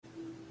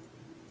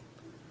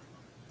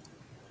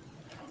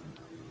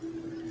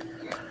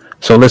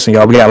So listen,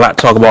 y'all, we got a lot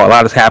to talk about. A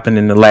lot has happened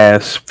in the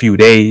last few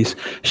days.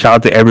 Shout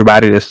out to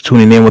everybody that's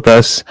tuning in with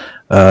us.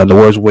 The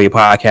Words Away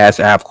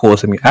podcast. Of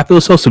course, I feel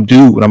so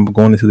subdued when I'm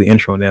going into the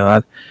intro now.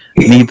 I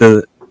need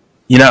to,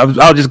 I was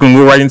just going to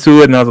move right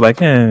into it, and I was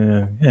like,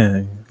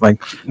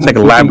 like it's like a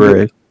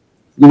library.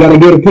 You got to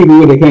give the people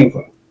where they came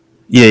from.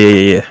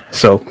 Yeah.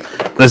 So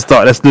let's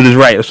start. Let's do this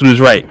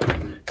right.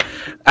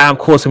 I, of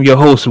course, am your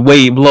host,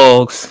 Wade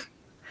Blogs,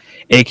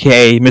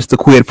 aka Mr.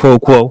 Quid Pro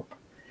Quo,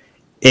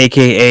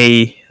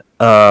 aka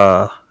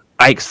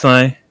Ike's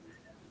son,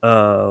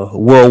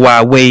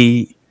 Worldwide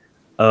Wade,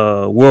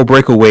 World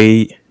Breaker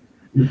Wade,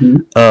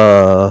 what's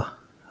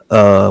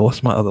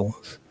my other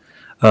ones?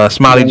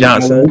 Smiley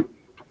Johnson,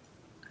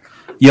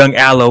 Young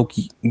Aloe,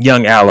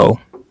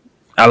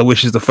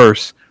 Aloysius is the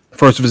first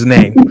of his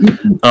name.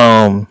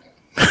 I'm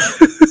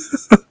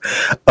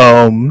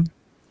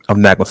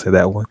not gonna say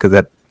that one because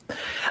that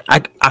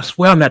I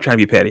swear I'm not trying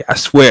to be petty. I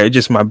swear it's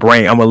just my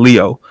brain. I'm a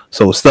Leo,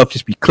 so stuff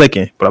just be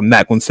clicking. But I'm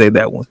not gonna say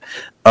that one.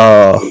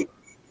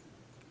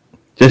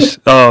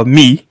 Just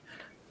me.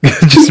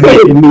 Just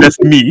me. That's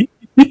me.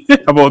 How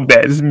about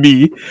that? It's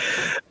me.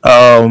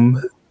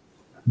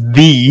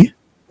 The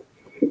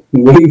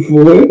wait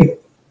for it.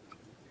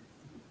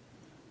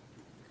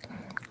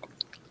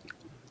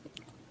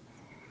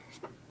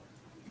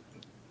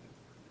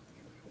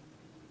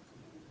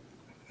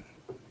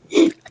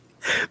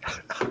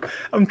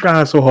 I'm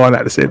trying so hard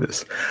not to say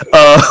this.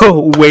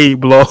 Wade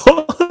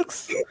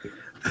Blogs.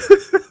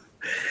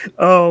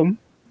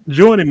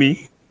 Joining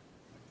me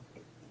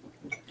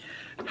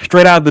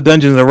straight out of the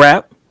dungeons of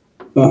rap.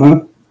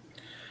 Well,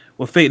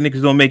 fake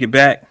niggas don't make it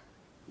back.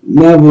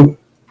 Never.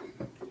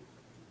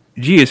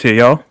 G is here,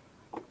 y'all.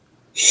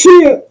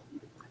 Shit.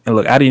 And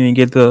look, I didn't even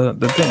get the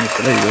thing.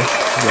 So there you go.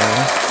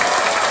 Yeah.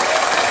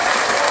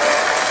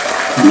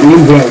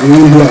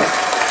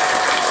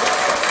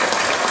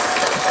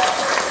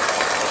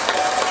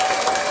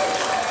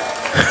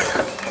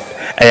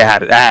 I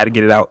had to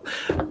get it out.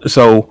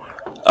 So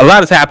a lot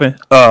has happened.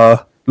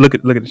 Look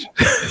at this. I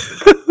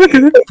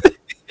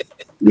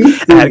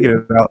had to get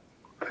it out.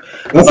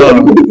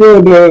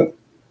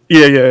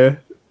 Yeah.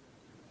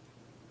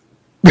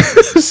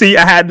 See,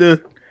 I had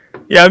to.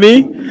 Yeah, I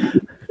mean.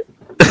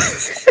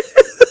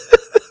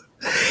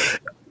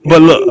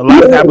 But look, a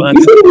lot has happened.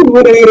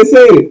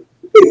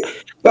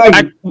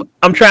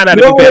 I'm trying not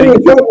to be petty.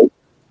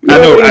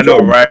 I know,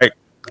 right?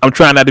 I'm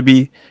trying not to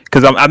be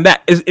because I'm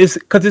not. It's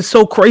because it's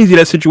so crazy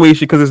that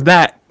situation because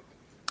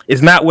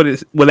it's not what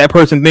that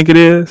person think it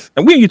is.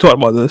 And you talked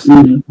about this,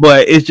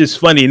 but it's just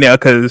funny now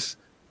because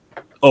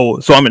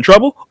so I'm in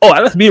trouble. Oh,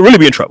 I must really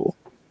be in trouble.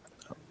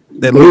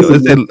 That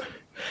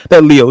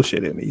Leo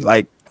shit in me.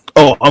 Like,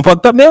 I'm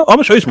fucked up now. I'm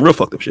gonna show you some real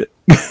fucked up shit.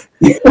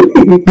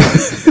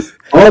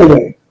 All the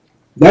way.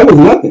 That was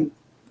nothing.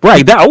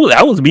 Right.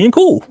 I was being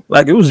cool.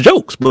 Like it was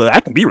jokes, but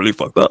I can be really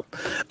fucked up.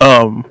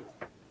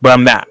 But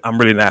I'm not. I'm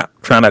really not.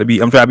 I'm trying to be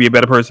a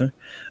better person.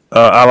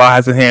 Allah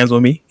has his hands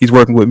on me. He's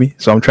working with me.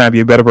 So I'm trying to be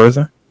a better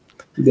person.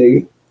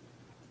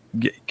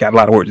 Got a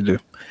lot of work to do.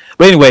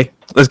 But anyway,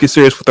 let's get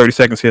serious for 30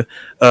 seconds here.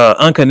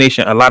 Uncut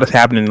Nation, a lot has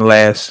happened in the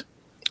last...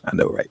 I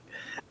know, right?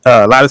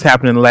 A lot has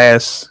happened in the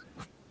last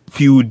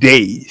few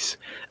days.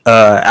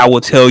 I will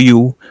tell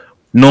you,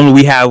 normally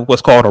we have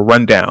what's called a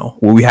rundown,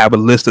 where we have a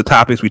list of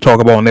topics we talk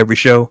about on every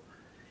show,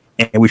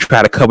 and we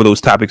try to cover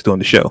those topics during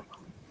the show.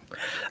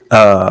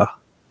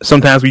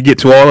 Sometimes we get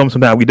to all of them,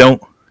 sometimes we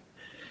don't.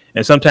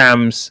 And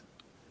sometimes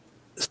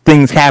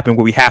things happen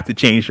where we have to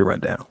change the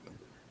rundown.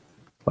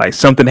 Like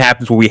something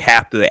happens where we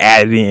have to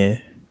add it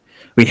in.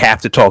 We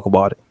have to talk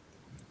about it.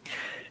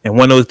 And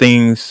one of those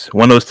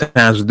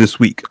times was this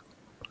week.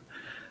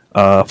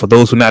 For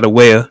those who are not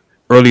aware,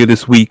 earlier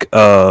this week,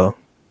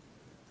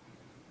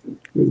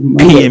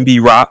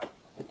 PNB Rock.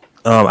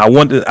 I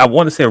want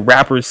to say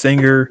rapper,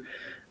 singer.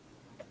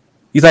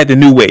 He's like the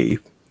new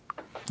wave.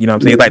 You know what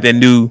I'm saying? He's like the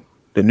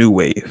new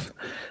wave.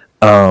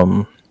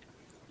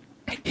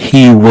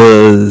 He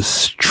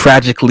was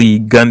tragically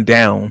gunned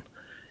down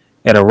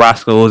at a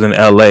Roscoe's in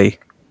LA.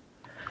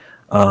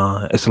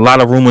 It's a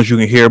lot of rumors you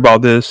can hear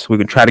about this. We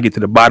can try to get to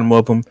the bottom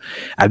of them.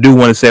 I do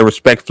want to say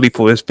respectfully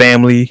for his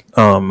family.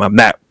 I'm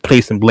not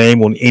placing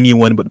blame on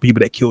anyone but the people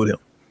that killed him.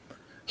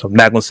 So I'm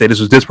not going to say this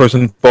was this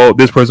person's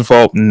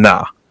fault.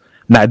 Nah,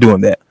 not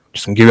doing that.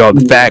 Just going to give y'all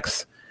the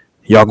facts.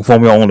 Y'all can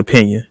form your own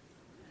opinion.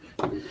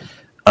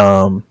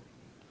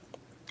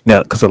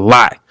 Now, because a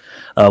lot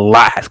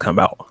has come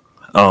out.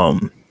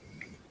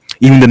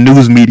 Even the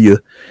news media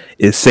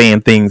is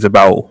saying things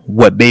about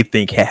what they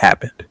think had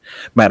happened.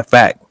 Matter of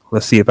fact,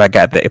 let's see if I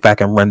got that. If I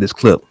can run this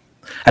clip,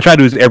 I try to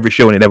do this every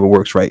show and it never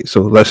works right.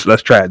 So let's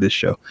try this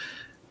show.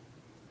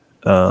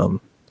 If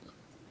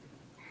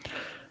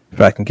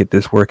I can get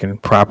this working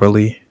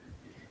properly.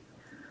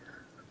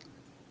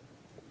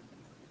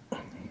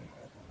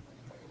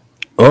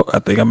 Oh, I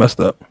think I messed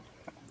up.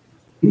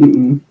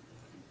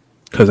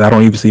 Because I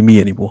don't even see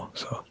me anymore.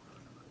 So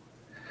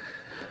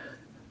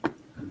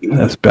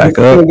let's back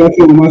up. I got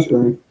you on my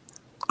screen.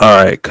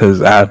 All right,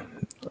 because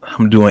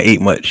I'm doing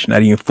 8 much,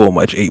 not even 4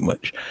 much, 8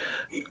 much.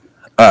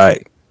 All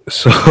right,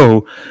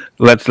 So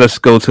let's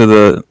go to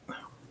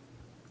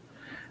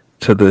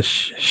the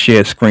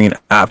share screen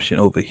option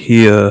over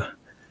here.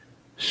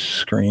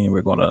 Screen.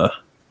 We're gonna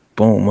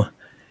boom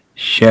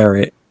share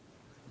it.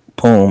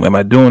 Boom. Am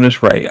I doing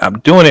this right? I'm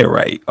doing it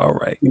right. All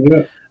right.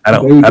 Yeah. I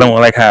There you don't go.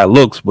 like how it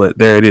looks, but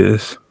there it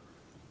is.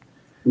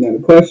 Now the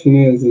question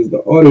is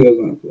the audio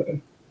gonna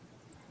play?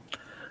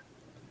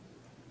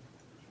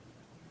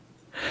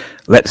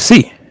 Let's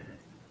see.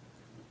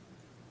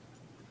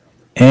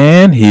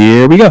 And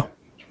here we go.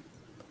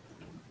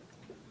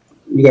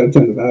 You gotta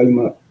turn the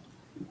volume up.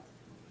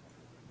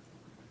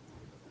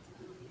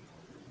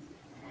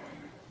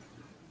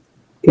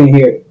 Can't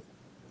hear it.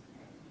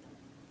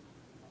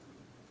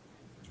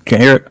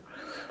 Can hear it.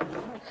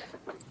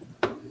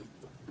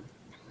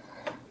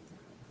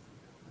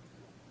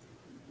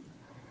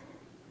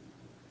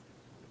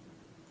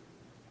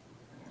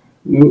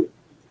 Nope.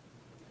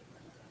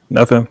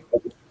 Nothing.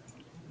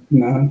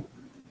 Nah.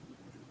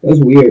 That's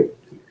weird.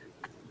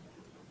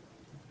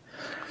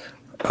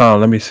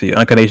 Let me see.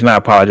 Uncondition, I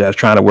apologize.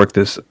 Trying to work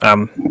this.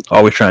 I'm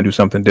always trying to do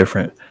something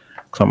different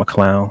because I'm a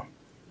clown.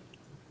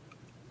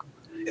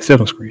 It's still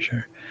on screen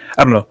share.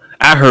 I don't know.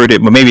 I heard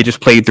it, but maybe it just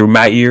played through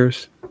my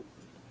ears.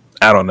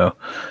 I don't know.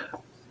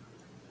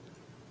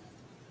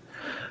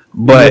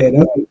 But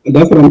Yeah,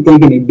 that's what I'm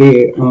thinking it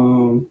did.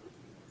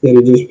 That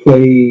it just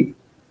played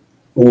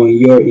on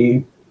your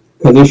end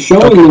because it's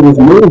showing okay, it was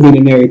moving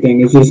and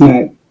everything. It's just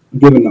not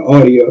giving the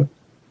audio.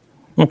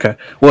 okay.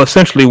 Well,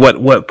 essentially,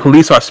 what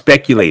police are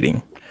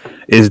speculating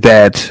is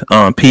that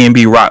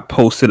PNB Rock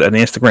posted an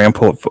Instagram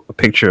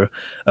picture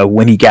of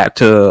when he got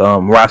to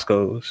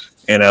Roscoe's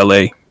in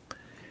LA,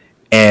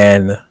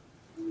 and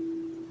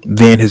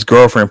then his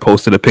girlfriend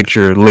posted a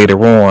picture later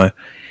on,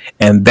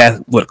 and that's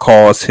what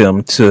caused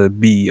him to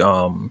be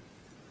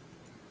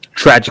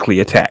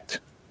tragically attacked.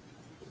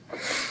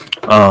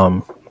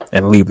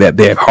 And leave that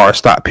there. Hard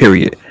stop.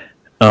 Period.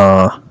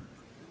 Uh,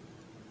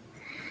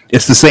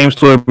 it's the same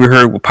story we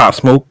heard with Pop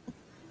Smoke.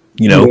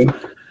 You know, Yeah,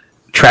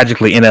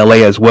 tragically in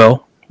LA as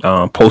well.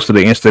 Posted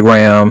to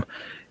Instagram,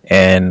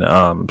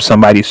 and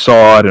somebody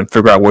saw it and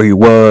figured out where he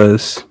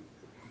was,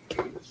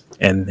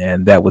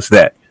 and that was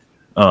that.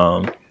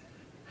 Um,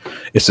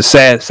 it's a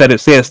sad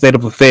state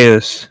of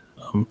affairs.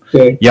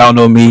 okay. Y'all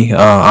know me.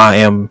 I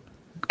am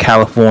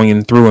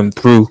Californian through and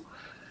through.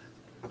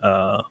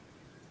 Uh,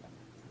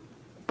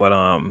 but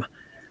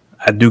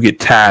I do get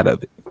tired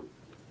of it.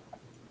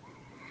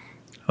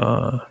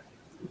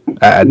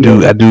 I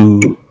do. Yeah, I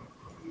do.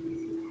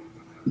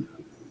 I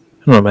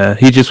don't know, man.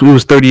 He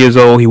was 30 years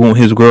old. He want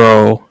his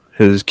girl,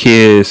 his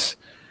kids,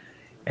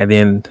 and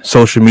then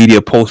social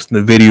media posting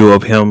the video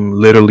of him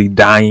literally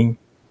dying.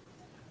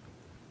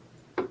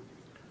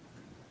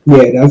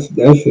 yeah. That's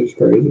just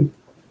crazy.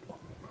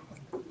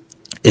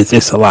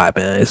 It's a lot,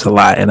 man. It's a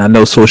lot, and I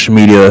know social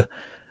media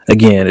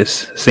again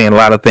is saying a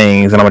lot of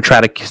things, and I'm gonna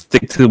try to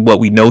stick to what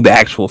we know, the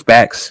actual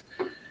facts.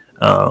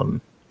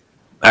 Um,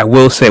 I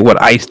will say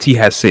what Ice T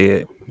has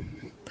said,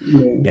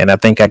 Yeah. and I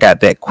think I got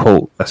that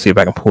quote. Let's see if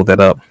I can pull that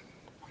up.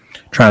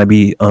 Trying to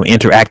be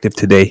interactive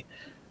today.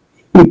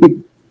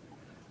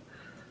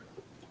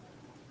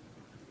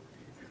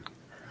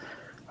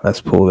 Let's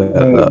pull that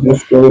up.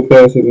 Just scroll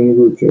past it in the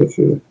group chat.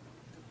 Sure.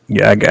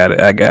 Yeah, I got it.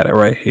 I got it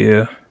right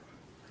here.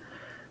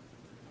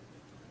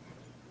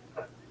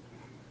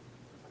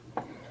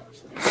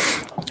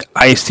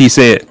 Ice T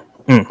said,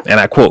 and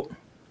I quote,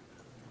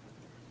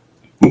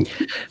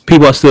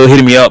 people are still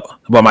hitting me up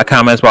about my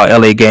comments about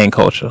LA gang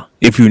culture.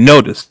 If you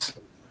noticed,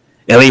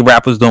 LA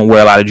rappers don't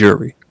wear a lot of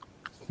jewelry.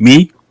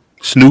 Me,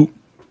 Snoop,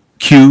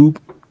 Cube,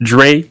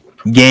 Dre,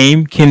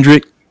 Game,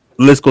 Kendrick,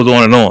 list goes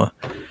on and on.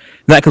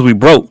 Not because we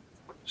broke.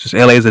 It's just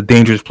LA is a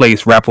dangerous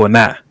place, rapper or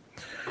not.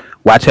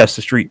 Watch us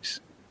the streets.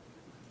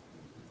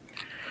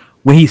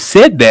 When he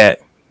said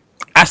that,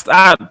 I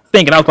started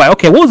thinking, I was like,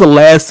 okay, what was the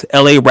last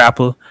LA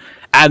rapper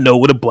I know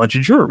with a bunch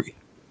of jewelry?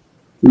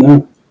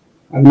 No,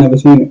 I've never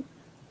seen it.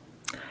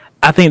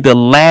 I think the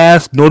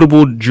last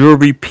notable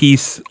jewelry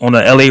piece on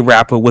a LA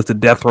rapper was the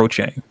Death Row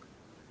chain.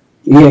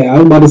 Yeah, I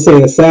was about to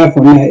say, aside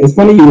from that, it's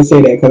funny you would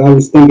say that because I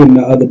was thinking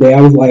the other day,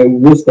 I was like,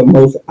 what's the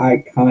most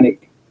iconic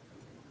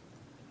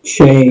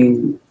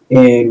chain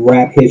in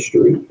rap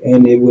history?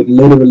 And it would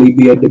literally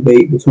be a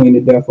debate between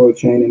the Death Row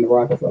chain and the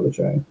Rockefeller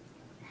chain.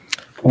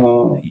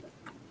 Um,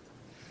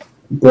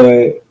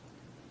 but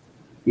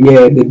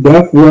yeah, the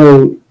Death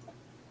Row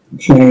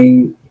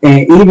chain, and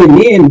even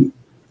then,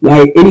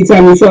 like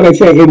anytime you saw that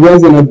chain, it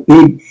wasn't a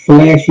big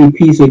flashy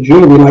piece of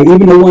jewelry. Like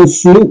even the one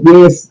Snoop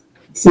wears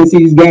since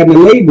he's gotten a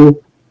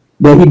label,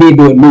 but he did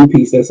do a new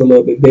piece that's a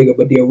little bit bigger.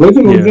 But the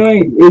original Yeah.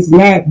 joint is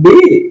not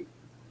big.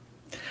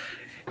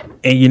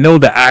 And you know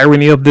the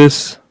irony of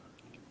this?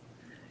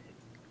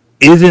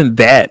 Isn't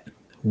that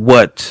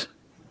what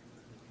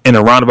in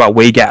a roundabout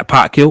way got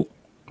Pot killed?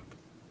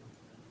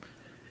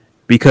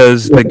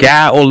 Because Yeah, the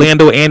guy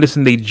Orlando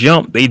Anderson, they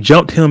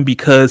jumped him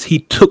because he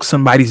took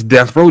somebody's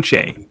Death Row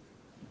chain,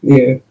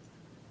 yeah,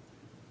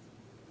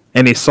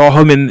 and they saw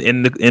him in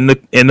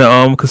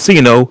the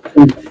casino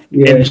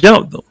yeah. and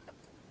jumped them.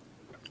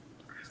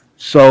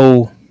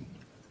 So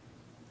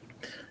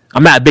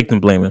I'm not victim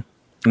blaming.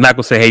 I'm not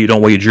gonna say, hey, you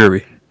don't wear your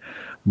jewelry.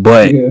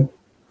 But Yeah.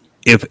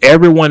 if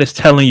everyone is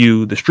telling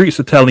you, the streets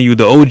are telling you,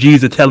 the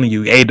OGs are telling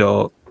you, hey,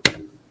 dog,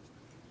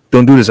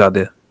 don't do this out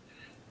there.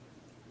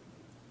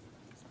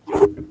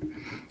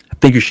 I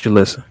think you should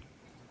listen.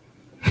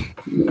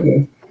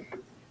 Yeah.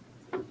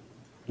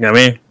 You know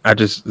what I mean? I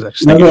just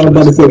That's think what you I should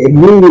was about to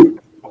listen. say.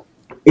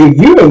 If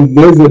you're a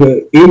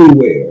visitor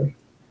anywhere,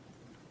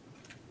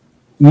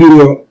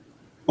 you're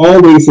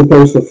always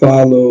supposed to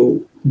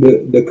follow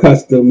the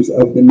customs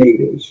of the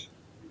natives.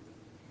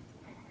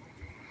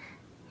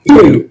 Yeah,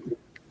 Period.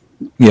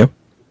 yeah.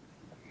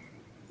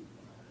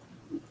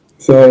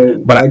 So,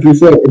 But like you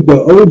said, if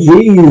the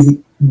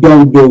OGs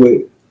don't do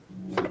it,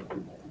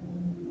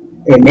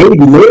 and they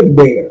live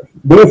there,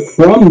 they're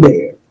from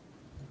there,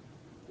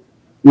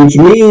 which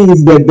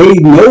means that they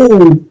know,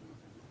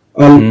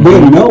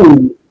 they're mm-hmm.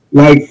 known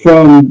like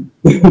from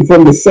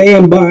from the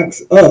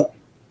sandbox up,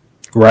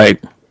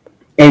 Right.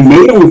 and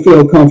they don't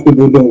feel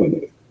comfortable doing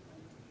it.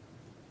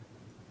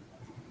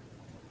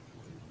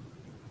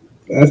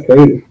 That's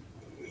crazy.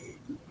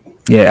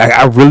 Yeah,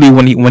 I really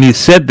when he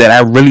said that,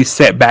 I really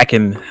sat back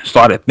and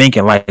started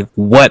thinking like,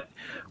 what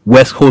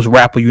West Coast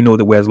rapper you know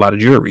that wears a lot of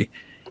jewelry?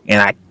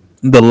 And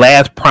the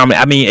last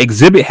prominent, I mean,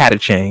 Exhibit had a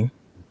chain.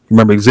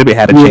 Remember, Exhibit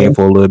had a chain Yeah,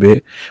 for a little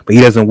bit, but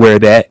he doesn't wear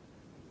that.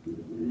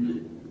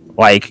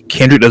 Like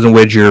Kendrick doesn't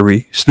wear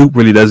jewelry. Snoop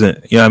really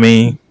doesn't. You know what I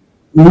mean?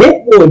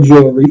 Nick wore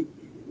jewelry.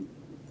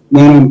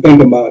 Now that I'm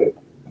thinking about it,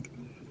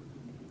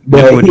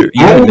 Nick but wore jewelry.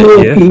 I Yeah, don't know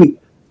if yeah.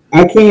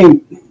 I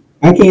can't,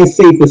 I can't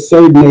say for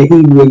certain that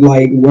he would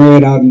like wear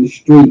it out in the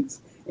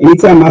streets.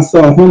 Anytime I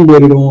saw him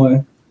with it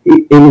on,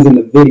 it was in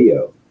the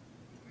video.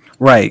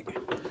 Right.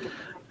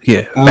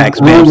 Yeah. I,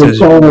 Facts. I Bam don't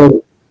says.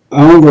 recall.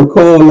 I don't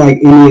recall like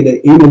any of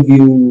the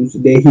interviews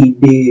that he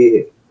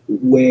did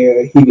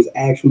where he was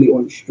actually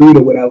on the street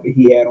or whatever.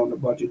 He had on a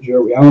bunch of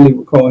jewelry. I only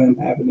recall him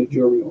having the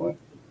jewelry on,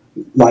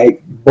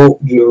 like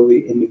bulk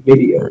jewelry in the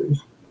videos.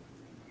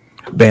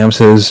 Bam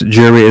says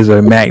jewelry is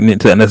a magnet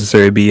to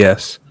unnecessary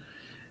BS.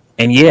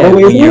 And yeah,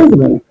 Always has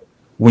been.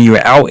 when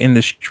you're out in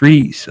the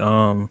streets,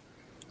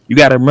 you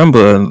got to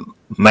remember,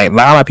 like a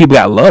lot of people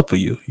got love for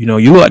you. You know,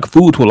 you look like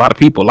food to a lot of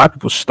people. A lot of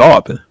people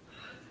starving,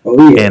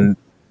 Oh yeah. and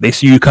they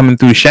see you coming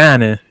through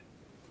shining.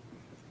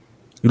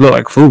 You look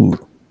like food.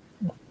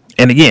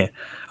 And again,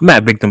 I'm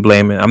not victim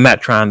blaming. I'm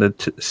not trying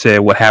to say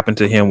what happened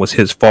to him was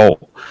his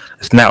fault.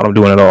 It's not what I'm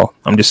doing at all.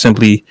 I'm just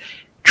simply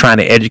trying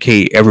to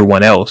educate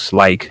everyone else.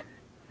 Like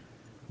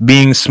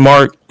being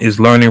smart is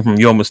learning from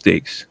your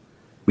mistakes.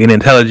 Being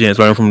intelligent is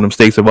learning from the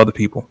mistakes of other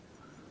people.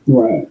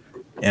 Right.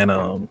 And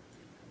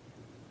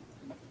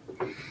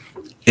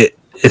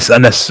it's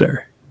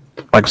unnecessary.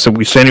 Like so,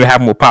 we saying you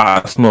having more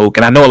pot smoke,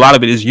 and I know a lot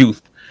of it is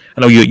youth.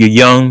 I know you're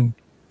young,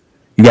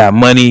 you got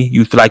money,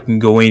 you feel like you can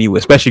go anywhere,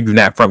 especially if you're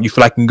not from. You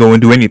feel like you can go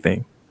and do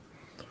anything.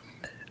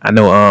 I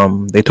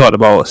know they talked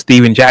about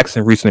Steven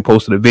Jackson recently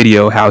posted a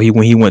video how he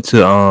when he went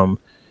to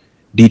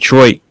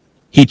Detroit,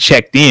 he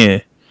checked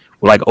in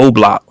with like O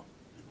Block,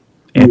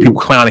 and people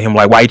Mm. clowning him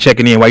like, "Why you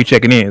checking in? Why you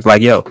checking in?" It's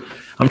like, "Yo,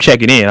 I'm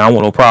checking in. I don't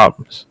want no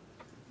problems."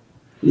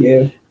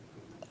 Yeah.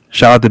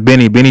 Shout out to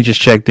Benny. Benny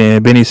just checked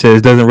in. Benny says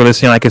it doesn't really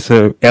seem like it's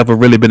ever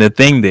really been a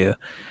thing there.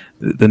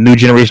 The new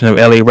generation of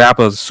LA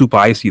rappers is super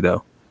icy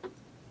though.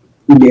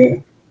 Yeah.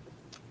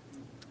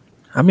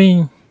 I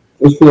mean,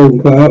 It's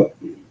floating cloud.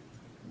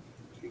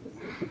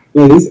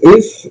 Yeah,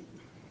 it's.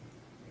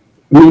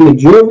 I mean the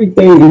jewelry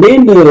thing, and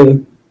then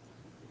the.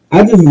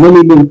 I just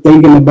really been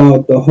thinking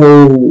about the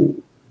whole,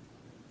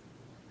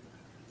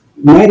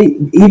 not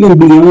even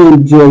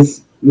beyond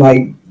just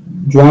like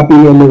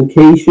dropping your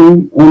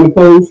location on a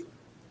post,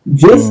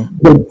 just mm,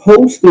 the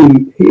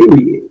posting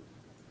period.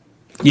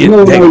 You yeah,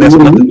 know, like that's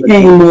when another we thing.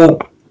 came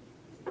up,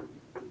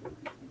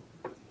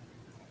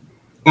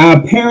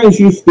 our parents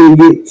used to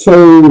get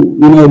told,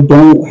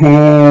 don't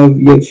have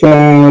your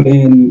child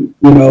and,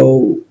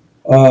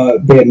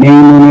 their name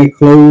on their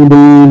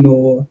clothing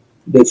or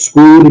the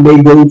school that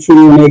they go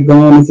to and their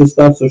garments and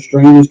stuff so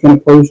strangers can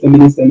approach them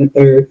and this and the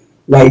third.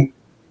 Like,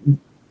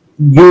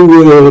 you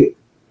would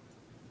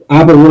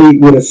operate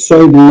with a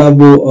certain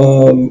level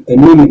of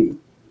anonymity.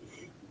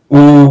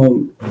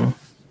 Um, Mm,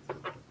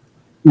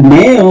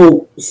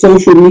 Now,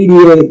 social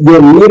media,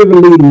 you're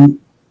literally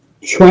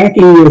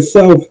tracking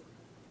yourself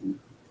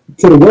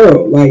to the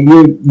world. Like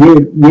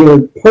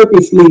you're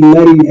purposely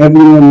letting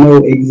everyone know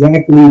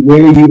exactly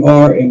where you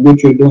are and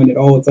what you're doing at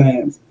all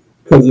times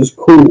because it's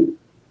cool.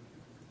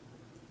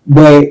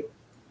 But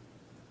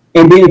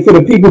and then for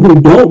the people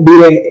who don't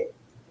do that,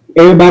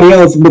 everybody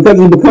else because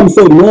it becomes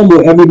so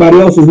normal, everybody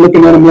else is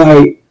looking at them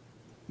like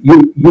you're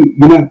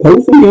not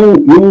posting. You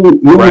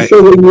don't right.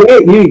 show where you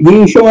at. You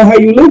ain't showing how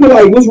you living.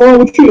 Like what's wrong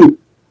with you?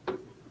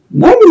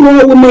 Nothing's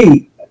wrong with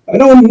me. I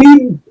don't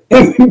need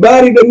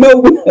everybody to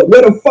know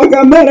where the fuck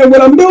I'm at and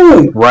what I'm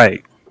doing.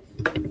 Right.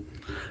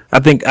 I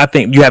think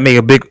you have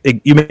made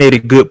you made a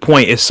good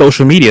point. It's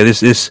social media.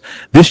 This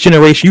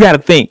generation. You got to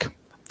think.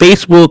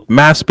 Facebook,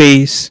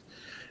 MySpace.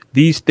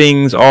 These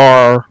things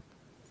are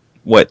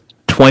what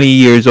 20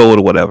 years old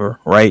or whatever,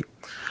 right?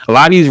 A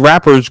lot of these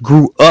rappers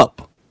grew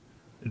up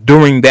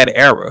during that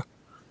era.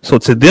 So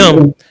to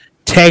them,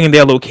 tagging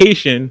their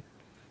location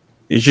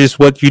is just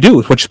what you do.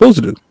 It's what you're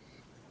supposed to do.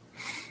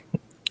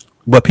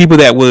 But people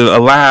that were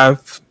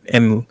alive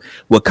and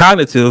were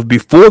cognitive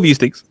before these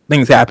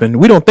things happened,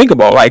 we don't think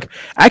about. Like,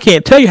 I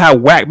can't tell you how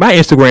whack my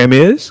Instagram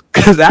is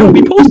because I don't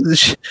be posting this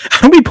shit.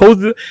 I don't be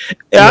posting.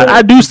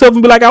 I do stuff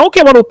and be like, I don't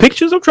care about no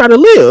pictures. I'm trying to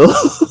live.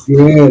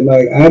 Yeah,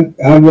 like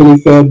I really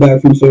fell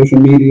back from social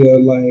media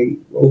like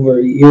over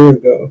a year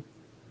ago.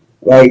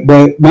 Like,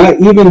 but my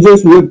even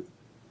just with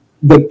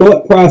the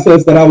thought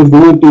process that I was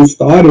going through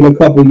started a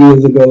couple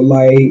years ago.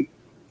 Like,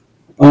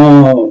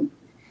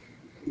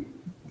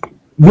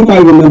 you might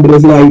remember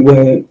this, like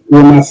when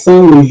my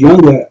son was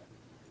younger,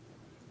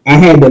 I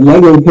had the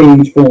Lego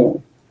page for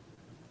him.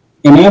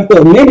 And after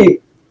a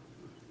minute,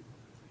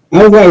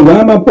 I was like,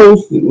 why am I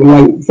posting?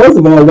 Like, first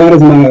of all, why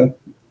does my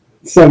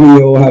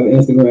 7-year-old have an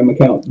Instagram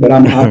account that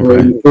I'm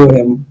operating for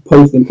him,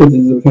 posting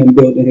pictures of him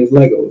building his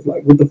Legos?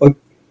 Like, what the fuck?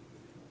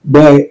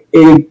 But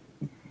it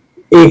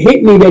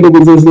hit me that it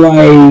was just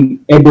like,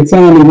 at the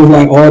time, it was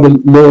like all the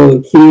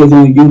little kids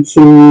on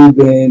YouTube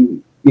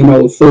and, you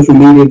know, social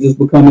media just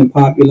becoming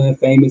popular and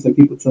famous and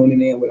people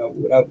tuning in,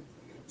 whatever.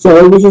 So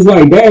it was just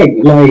like,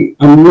 dang, like,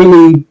 I'm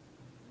really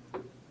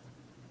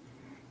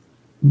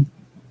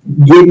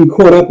getting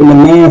caught up in the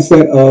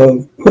mindset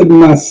of putting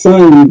my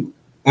son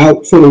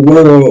out to the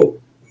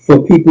world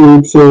for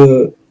people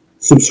to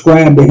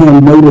subscribe to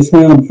him, notice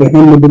him, for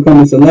him to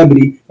become a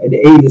celebrity at the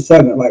age of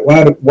 7. Like,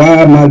 why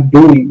am I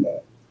doing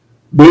that?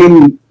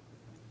 Then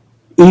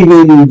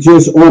even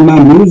just on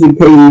my music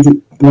page,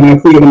 when I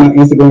created my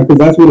Instagram, because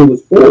that's what it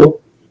was for,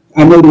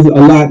 I noticed a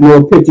lot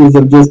more pictures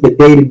of just the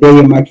day-to-day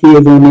and my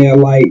kids on there.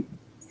 Like,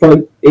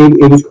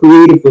 it was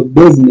created for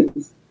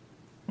business.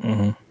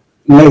 Mm-hmm.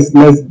 Let's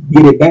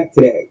get it back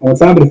to that. On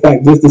top of the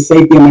fact, just the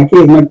safety of my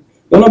kids. Don't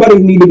nobody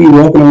need to be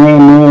walking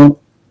around knowing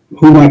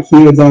who my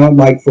kids are,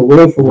 like, for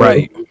real.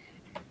 Right.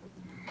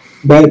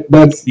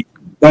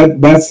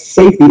 That's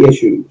safety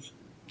issues.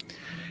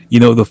 You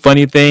know, the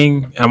funny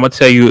thing, I'm going to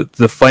tell you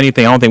the funny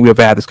thing, I don't think we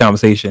ever had this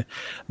conversation.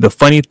 The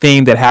funny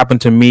thing that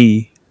happened to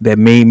me that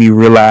made me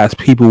realize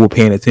people were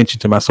paying attention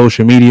to my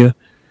social media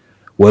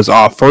was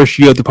our first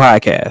year of the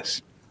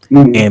podcast.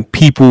 Mm-hmm. And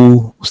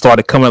people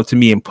started coming up to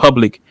me in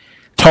public,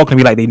 talking to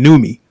me like they knew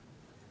me.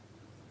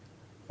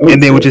 Okay.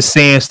 And they were just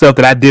saying stuff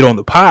that I did on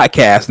the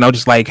podcast. And I was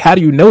just like, how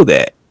do you know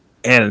that?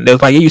 And they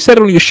was like, yeah, you said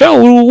it on your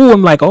show. Ooh.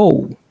 I'm like,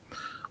 oh,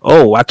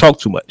 I talk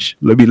too much.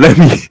 Let me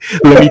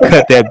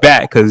cut that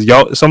back, because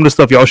y'all, some of the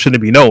stuff y'all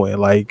shouldn't be knowing.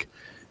 Like,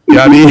 you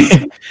know what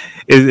I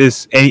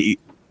mean?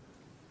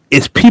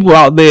 It's people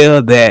out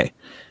there that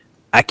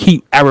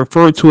I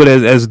refer to it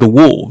as the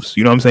wolves.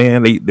 You know what I'm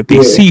saying? If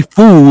they see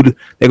food,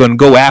 they're gonna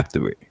go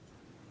after it.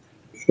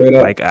 Straight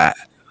up. Like, I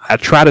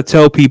try to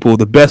tell people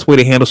the best way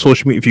to handle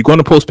social media. If you're going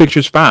to post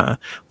pictures, fine.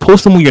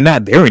 Post them when you're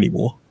not there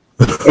anymore.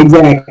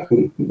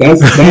 Exactly.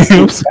 That's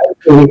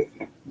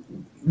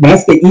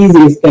the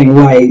easiest thing.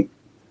 Like,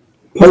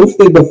 post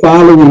it the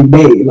following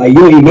day. Like,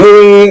 you ain't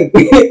know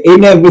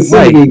in that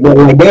vicinity, right. But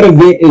like that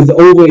event is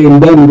over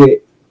and done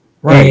with.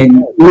 Right.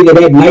 And either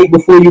that night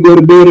before you go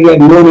to bed or that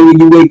morning when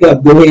you wake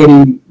up, go ahead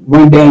and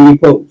run down your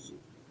post.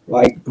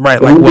 Like,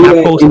 right. Like when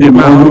I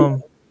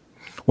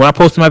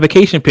posted my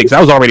vacation pics, I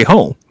was already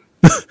home.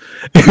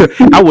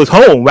 I was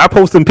home. I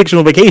posted pictures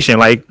on vacation.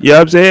 Like, you know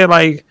what I'm saying?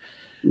 Like,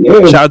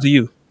 shout out to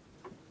you.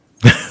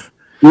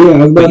 Yeah,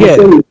 I was about to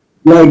say,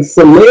 like,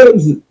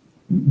 celebs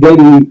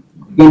then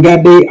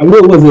got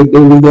what was it?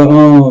 There was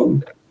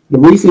the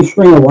recent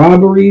string of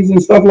robberies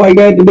and stuff like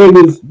that. They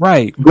was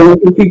going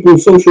through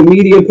people's social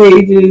media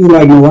pages.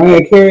 Like,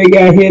 Mariah Carey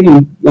got hit,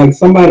 and like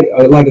somebody,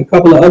 like a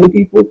couple of other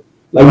people.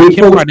 Like,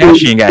 Kim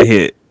Kardashian got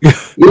hit.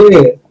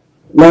 Yeah,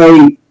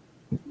 like,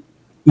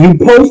 you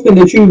posting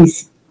that you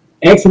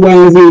X, Y,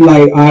 and Z.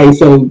 Like, all right,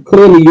 so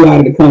clearly you out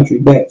of the country,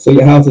 so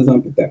your house is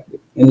unprotected.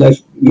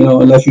 Unless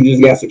you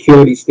just got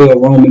security still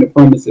roaming the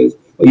premises,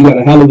 or you got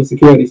a hell of a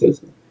security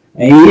system.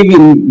 And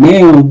even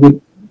now,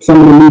 with some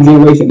of the new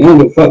generation, they don't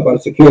give a fuck about the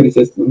security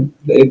system.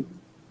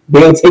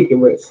 They'll take the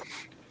risk.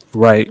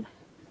 Right.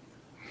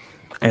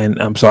 And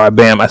I'm sorry,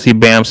 Bam. I see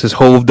Bam says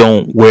Hove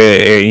don't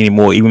wear air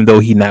anymore, even though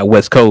he's not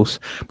West Coast.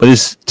 But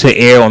it's to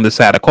err on the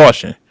side of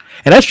caution.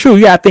 And that's true.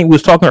 Yeah, I think we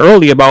was talking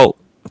earlier about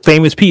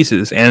famous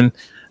pieces. And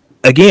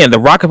again, the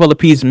Rockefeller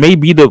piece may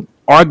be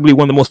arguably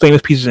one of the most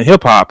famous pieces in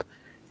hip hop.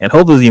 And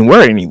Hove doesn't even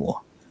wear it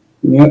anymore.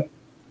 Yep.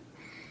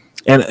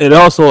 And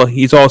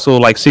he's also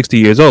like 60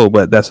 years old,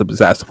 but that's the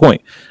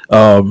point.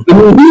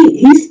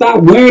 He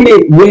stopped wearing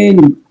it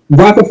when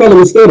Rockefeller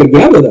was still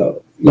together,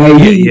 though. Like,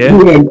 he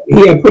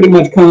had pretty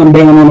much calmed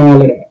down on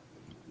all of that.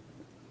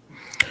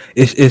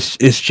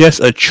 It's just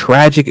a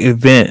tragic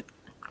event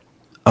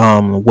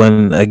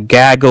when a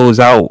guy goes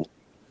out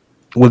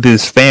with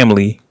his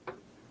family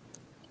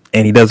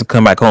and he doesn't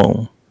come back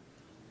home.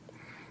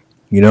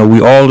 You know,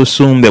 we all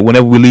assume that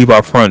whenever we leave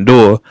our front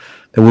door,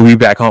 that we'll be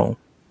back home.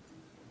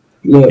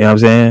 Look, you know what I'm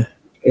saying?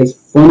 It's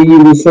funny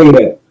you would say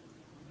that.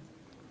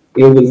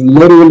 It was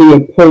literally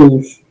a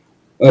post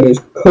of this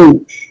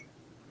coach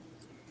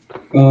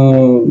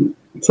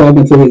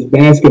talking to his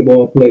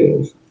basketball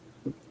players,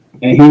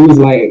 and he was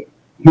like,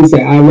 he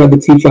said, "I'd rather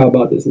teach y'all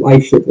about this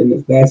life shit than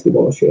this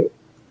basketball shit."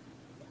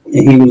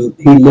 And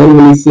he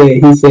literally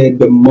said, he said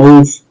the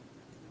most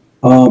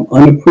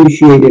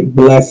unappreciated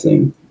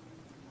blessing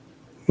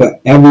for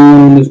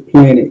everyone on this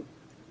planet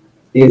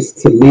is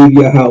to leave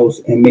your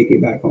house and make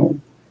it back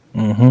home.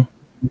 Mm-hmm.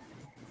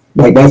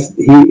 Like that's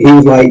he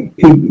was like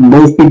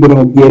most people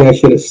don't give that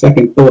shit a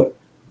second thought.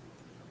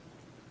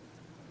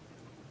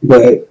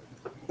 But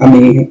I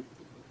mean,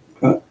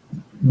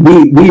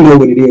 we know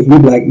what it is. We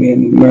black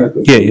men in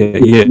America. Yeah.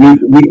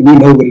 We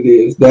know what it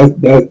is.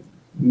 That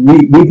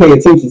we pay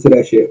attention to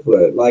that shit.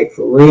 But like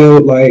for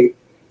real, like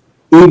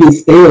even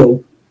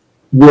still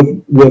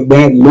with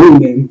that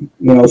looming,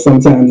 you know,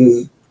 sometimes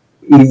it's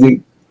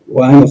easy.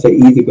 Well, I don't say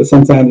easy, but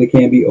sometimes it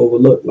can be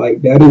overlooked.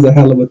 Like that is a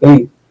hell of a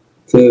thing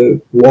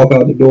to walk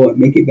out the door and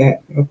make it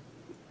back. You know?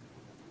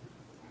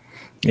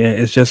 Yeah,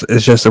 it's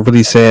just a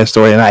really sad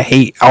story, and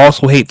I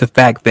also hate the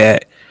fact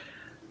that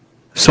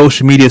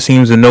social media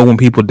seems to know when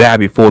people die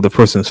before the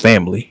person's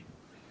family.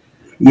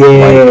 Yeah,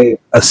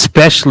 like,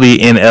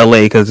 especially in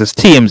LA because it's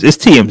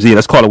TMZ.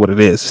 Let's call it what it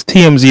is. It's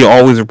TMZ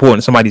always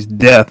reporting somebody's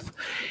death,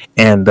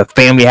 and the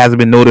family hasn't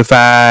been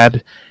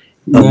notified.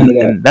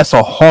 And that's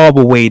a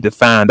horrible way to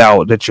find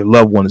out that your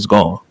loved one is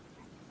gone.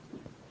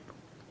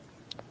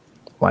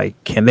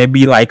 Like, can there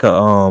be like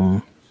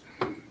a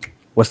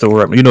what's the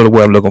word? You know the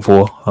word I'm looking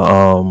for.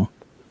 I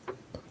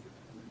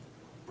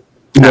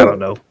don't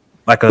know.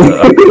 Like a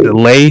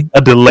delay.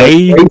 A delay.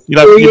 You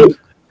know,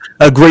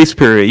 a grace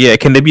period. Yeah.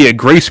 Can there be a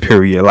grace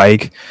period?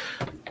 Like,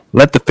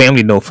 let the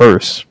family know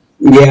first.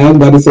 Yeah, I was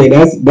about to say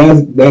that's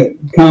that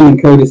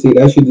common courtesy.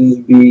 That should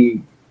just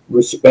be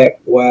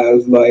respect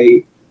wise.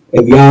 Like,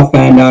 if y'all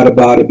find out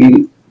about it,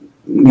 be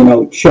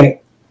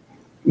check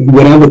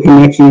whatever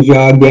connections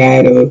y'all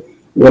got or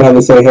whatever.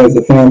 Say has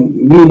the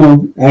family,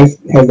 has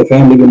the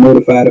family been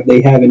notified? If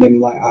they haven't, then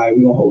like, all right,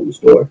 we gonna hold the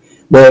store.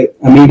 But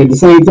I mean, at the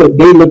same time,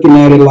 they looking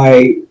at it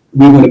like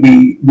we want to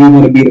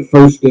be the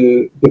first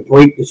to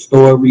break the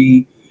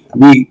story.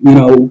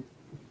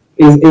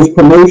 It's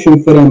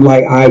promotion for them.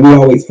 Like, all right, we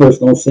always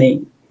first on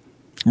scene.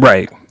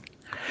 Right.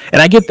 And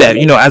I get that,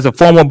 as a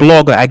former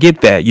blogger, I get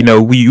that, you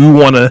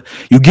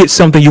get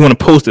something, you want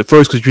to post it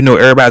first because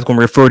everybody's going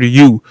to refer to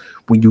you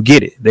when you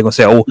get it. They're going to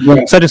say, oh,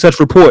 right, such and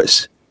such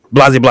reports,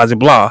 blah, blah, blah,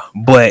 blah.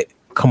 But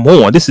come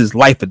on, this is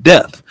life or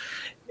death.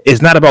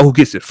 It's not about who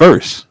gets it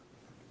first.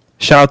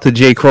 Shout out to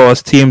J.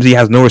 Cross. TMZ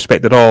has no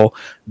respect at all.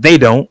 They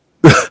don't.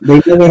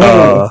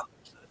 I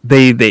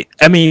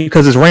mean,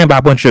 because it's ran by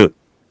a bunch of,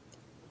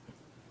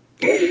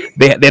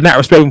 they're not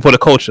respecting for the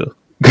culture.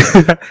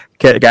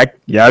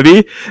 Yeah, I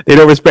mean, they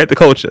don't respect the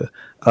culture.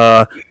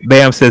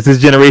 Bam says this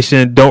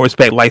generation don't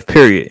respect life.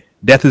 Period.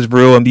 Death is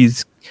real, and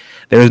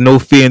there is no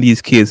fear in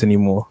these kids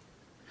anymore.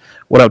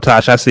 What up,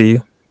 Tosh? I see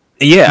you.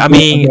 Yeah, I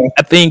mean,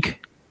 I think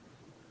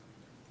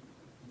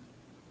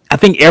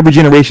every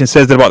generation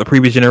says that about the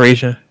previous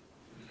generation,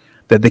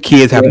 that the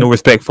kids have no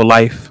respect for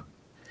life.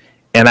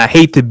 And I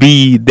hate to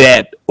be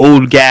that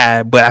old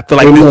guy, but I feel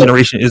like this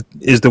generation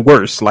is the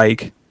worst.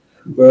 Like,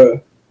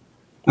 bruh,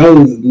 I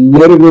was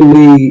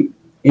literally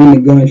in the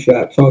gun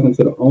shop talking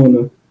to the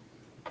owner,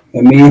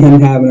 and me and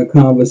him having a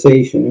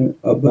conversation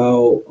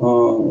about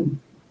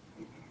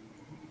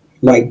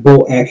like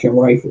bolt action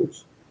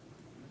rifles,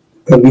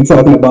 because we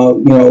talking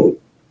about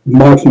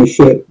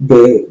marksmanship,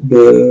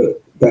 the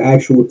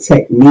actual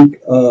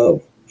technique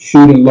of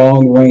shooting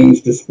long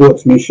range, the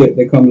sportsmanship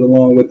that comes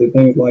along with it,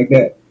 things like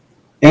that.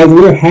 As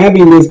we're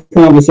having this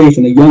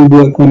conversation, a young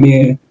boy come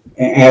in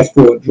and ask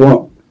for a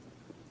drum.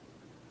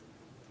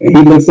 And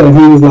he looks at him,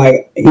 he was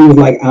like,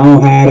 I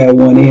don't have that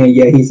one in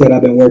yet. He said,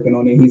 I've been working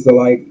on it. He said,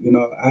 like,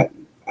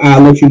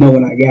 I'll let you know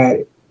when I got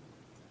it.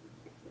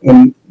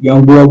 And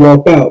young boy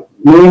walked out.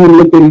 Me and him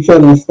looked at each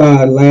other and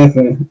started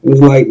laughing. It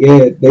was like,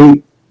 yeah,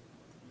 they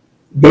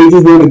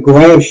just want to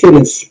grab shit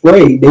and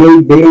spray. They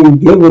don't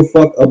give a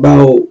fuck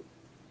about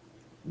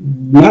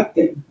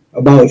nothing,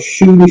 about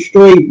shooting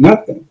straight,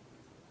 nothing.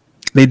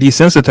 They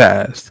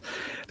desensitized.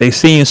 They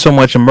seeing so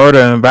much murder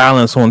and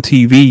violence on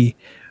TV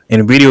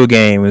and video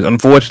games.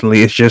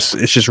 Unfortunately, it's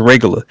just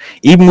regular.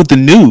 Even with the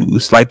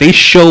news, like they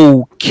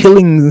show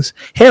killings.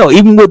 Hell,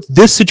 even with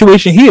this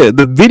situation here,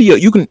 the video,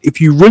 you can,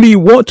 if you really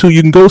want to,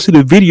 you can go see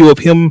the video of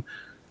him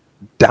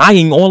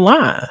dying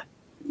online.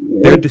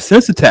 Yeah. They're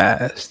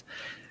desensitized.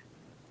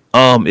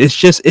 It's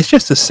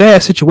just a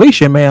sad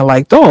situation, man.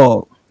 Like,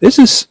 dog, this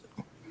is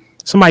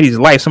somebody's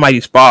life,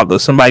 somebody's father,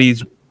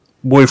 somebody's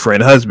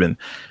boyfriend, husband.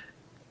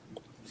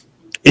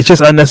 It's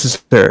just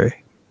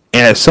unnecessary.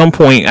 And at some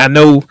point, I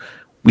know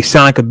we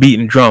sound like a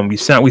beating drum. We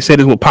said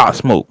it with Pop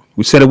Smoke.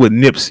 We said it with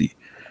Nipsey.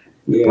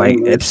 Yeah, like,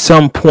 man, at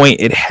some point,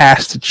 it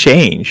has to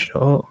change.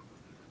 Oh,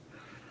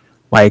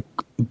 like,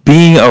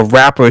 being a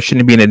rapper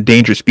shouldn't be an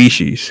endangered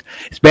species.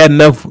 It's bad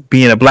enough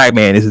being a black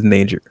man is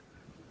endangered.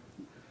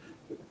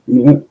 Yeah.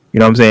 You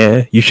know what I'm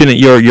saying? You shouldn't.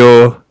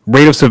 Your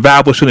rate of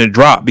survival shouldn't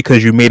drop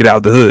because you made it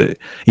out the hood.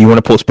 And you want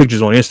to post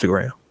pictures on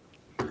Instagram.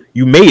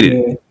 You made it.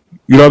 Yeah.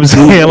 You know what I'm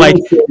saying? Like,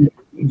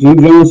 Jim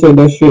Jones said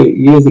that shit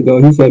years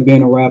ago. He said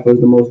being a rapper is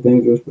the most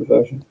dangerous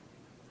profession.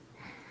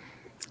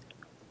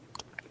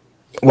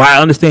 While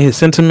I understand his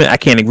sentiment, I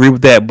can't agree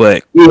with that.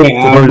 But Yeah,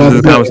 for purposes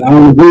of the I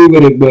don't agree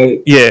with it,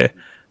 but yeah,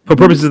 for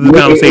purposes of the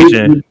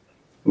conversation,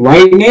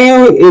 right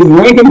now it's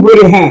ranking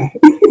pretty high.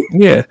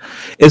 Yeah,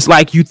 it's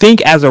like you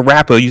think as a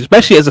rapper,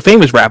 especially as a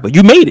famous rapper,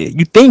 you made it.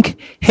 You think,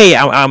 hey,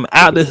 I'm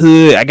out the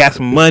hood, I got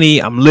some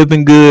money, I'm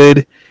living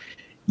good.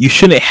 You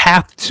shouldn't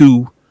have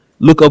to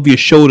look over your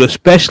shoulder,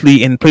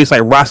 especially in a place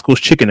like Roscoe's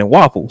Chicken and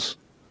Waffles.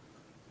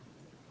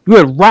 You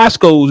at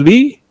Roscoe's,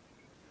 B.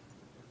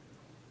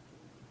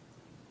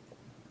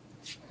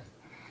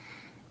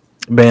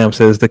 Bam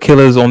says the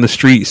killers on the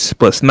streets,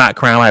 but not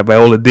crying like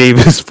Viola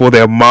Davis for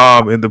their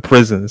mom in the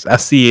prisons. I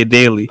see it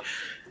daily.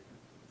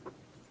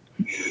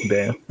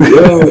 Damn.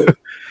 That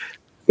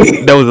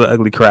was an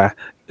ugly cry.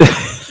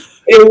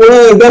 It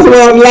was. That's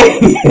why I'm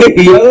laughing,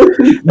 yo.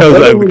 That was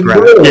an ugly cry.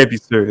 Real. Can't be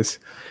serious.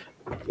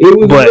 It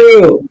was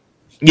real.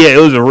 Yeah, it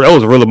was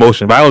a real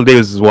emotion. Viola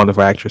Davis is a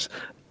wonderful actress.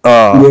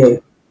 Yeah.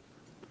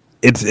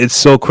 It's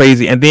so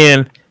crazy. And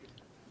then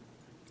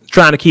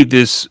trying to keep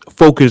this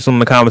focus on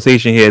the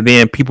conversation here,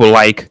 then people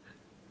like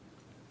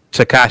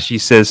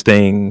Tekashi says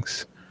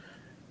things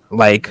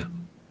like,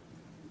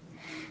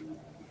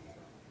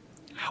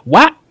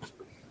 what?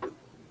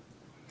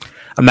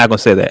 I'm not gonna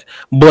say that,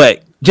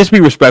 but just be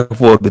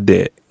respectful of the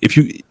dead. If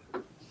you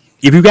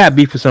got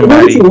beef with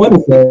somebody,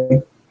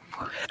 no,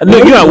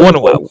 you're not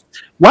wondering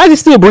why is he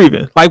still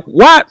breathing? Like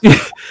what?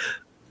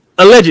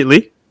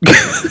 Allegedly,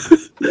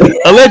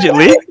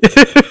 allegedly.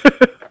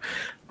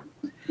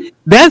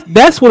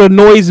 That's what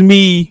annoys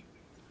me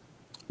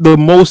the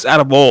most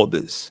out of all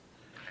this.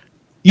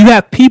 You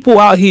have people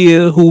out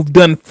here who've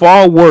done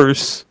far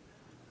worse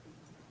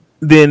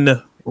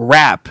than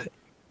rap,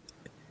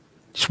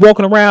 just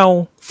walking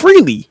around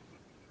freely,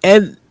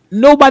 and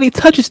nobody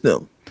touches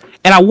them.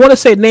 And I want to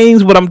say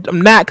names, but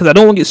I'm not, because I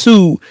don't want to get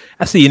sued.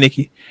 I see you,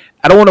 Nikki.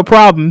 I don't want no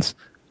problems.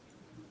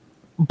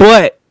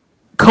 But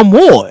come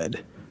on.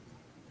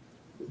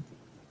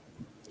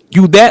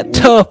 You that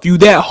tough, you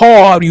that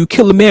hard, you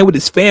kill a man with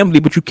his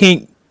family, but you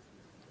can't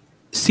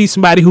see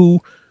somebody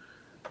who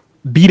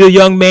beat a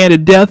young man to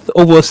death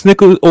over a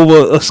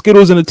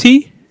Skittles and a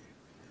tea?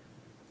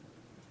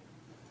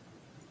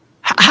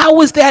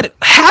 How is that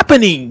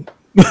happening?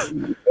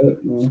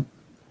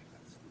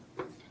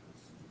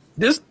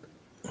 This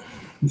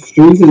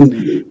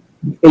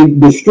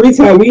the streets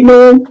how we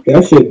know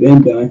that shit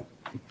been done.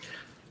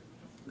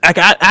 Like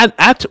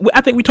I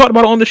think we talked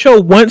about it on the show.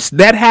 Once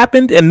that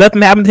happened and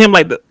nothing happened to him,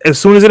 like as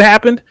soon as it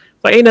happened,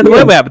 like ain't nothing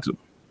ever happened to him.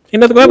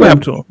 Ain't nothing ever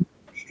happened to him.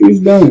 Streets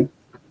done.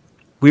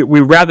 We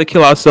rather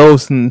kill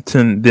ourselves than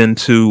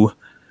to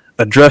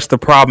address the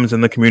problems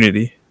in the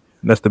community.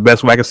 And that's the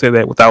best way I can say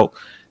that without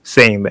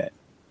saying that.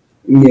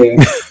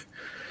 Yeah.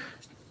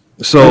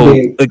 So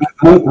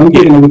I'm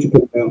getting what you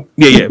put down.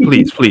 Yeah,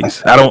 please.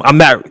 I'm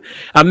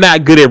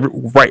not good at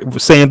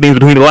saying things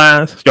between the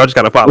lines. Y'all just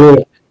gotta follow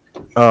me.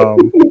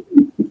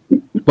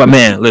 But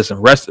man, listen,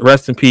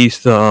 rest in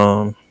peace.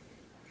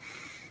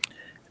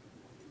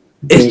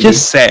 It's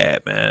just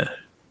sad, man.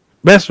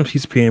 Rest in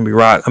peace, PNB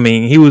Rock. I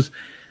mean,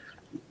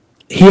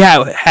 he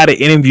had an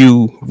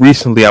interview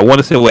recently. I want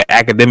to say with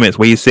Academics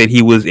where he said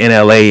he was in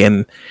LA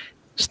and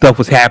stuff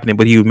was happening,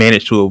 but he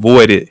managed to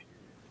avoid it.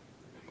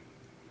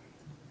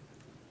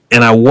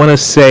 And I want to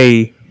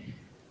say,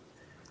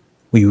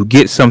 when you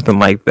get something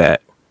like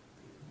that,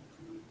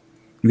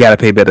 you got to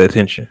pay better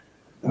attention.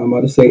 I'm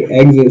about to say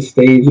exit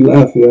stage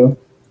left, yo.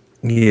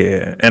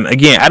 Yeah, and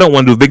again, I don't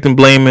want to do victim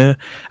blaming.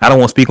 I don't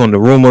want to speak on the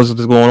rumors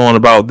that's going on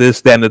about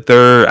this, that, and the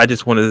third. I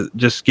just want to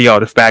just give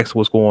y'all the facts of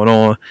what's going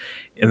on,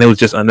 and it was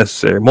just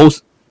unnecessary.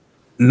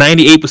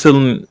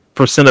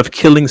 98% of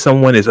killing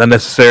someone is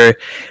unnecessary.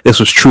 This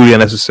was truly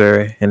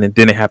unnecessary, and it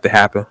didn't have to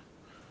happen.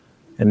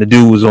 And the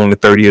dude was only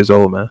 30 years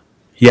old, man.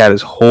 He had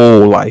his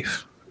whole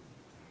life.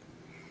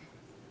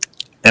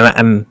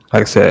 And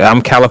like I said,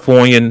 I'm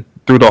Californian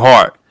through the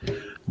heart,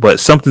 but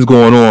something's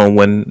going on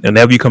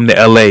whenever you come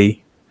to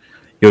LA.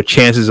 Your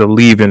chances of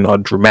leaving are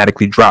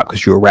dramatically dropped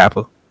because you're a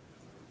rapper.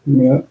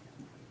 Yeah.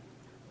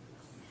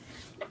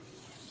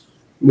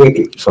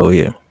 Wicked. So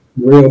yeah.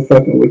 Real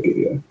fucking wicked,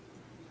 yeah.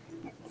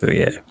 So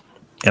yeah.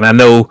 And I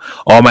know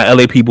all my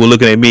LA people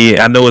looking at me.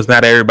 I know it's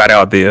not everybody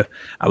out there.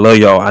 I love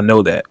y'all. I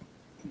know that.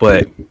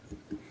 But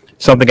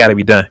something got to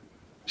be done.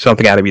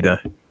 Something got to be done.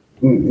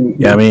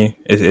 Mm-hmm. Yeah, I mean,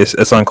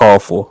 it's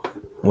uncalled for.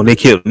 When they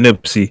killed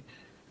Nipsey,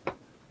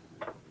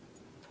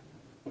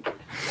 I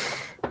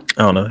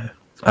don't know.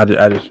 I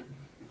just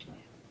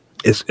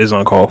it's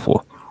uncalled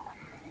for.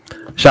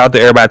 Shout out to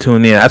everybody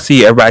tuning in. I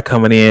see everybody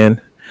coming in,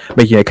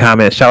 making a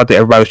comment. Shout out to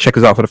everybody who's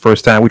checking us out for the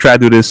first time. We try to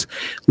do this.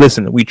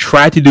 Listen, we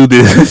try to do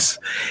this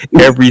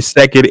every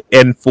second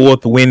and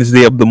fourth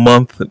Wednesday of the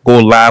month. Go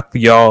live for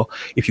y'all.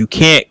 If you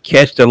can't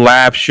catch the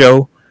live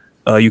show,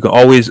 you can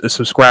always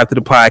subscribe to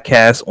the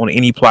podcast on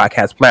any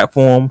podcast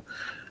platform.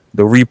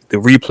 The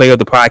replay of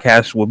the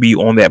podcast will be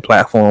on that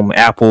platform,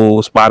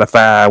 Apple,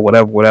 Spotify,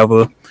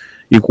 whatever.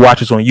 You can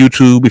watch us on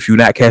YouTube. If you're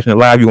not catching it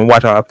live, you can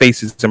watch our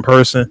faces in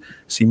person.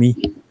 See me.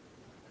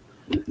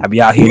 I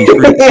be out here in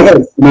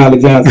the streets. Smiley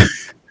Johnson.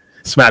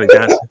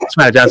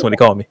 Smiley Johnson when they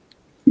call me.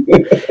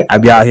 I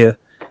be out here.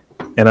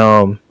 And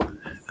a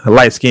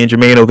light skinned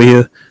Jermaine over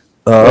here.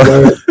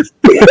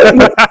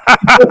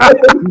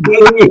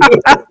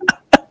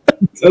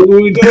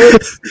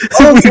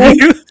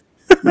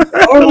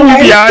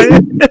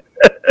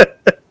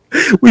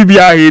 We be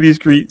out here in these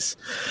streets.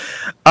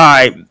 All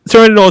right,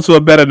 turning it on to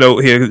a better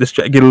note here. Let's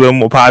get a little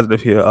more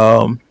positive here.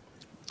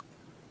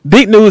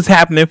 Big news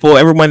happening for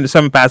everyone in the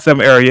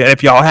 757 area. And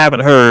if y'all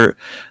haven't heard,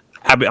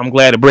 I'm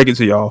glad to break it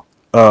to y'all.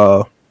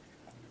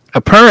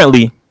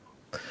 Apparently,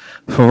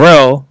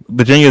 Pharrell,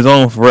 Virginia's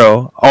own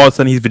Pharrell, all of a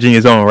sudden he's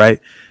Virginia's own, right?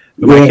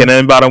 Nobody cared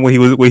nothing about him when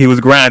he was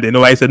grinding.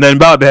 Nobody said nothing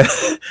about that.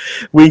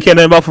 We didn't care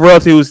nothing about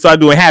Pharrell till he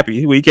started doing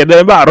Happy. We didn't care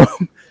nothing about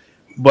him.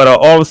 But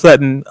all of a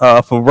sudden,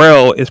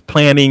 Pharrell is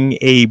planning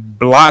a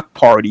block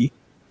party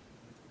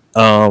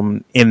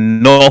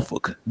in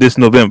Norfolk this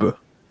November.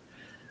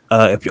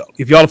 If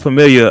y'all are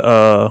familiar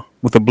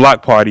with a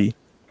block party,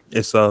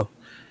 it's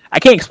I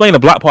can't explain a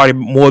block party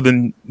more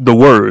than the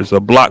words a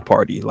block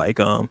party. Like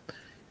if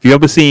you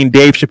ever seen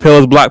Dave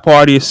Chappelle's block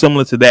party, it's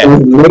similar to that.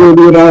 That's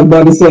literally what I was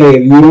about to say.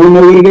 If you don't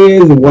know what it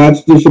is,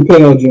 watch the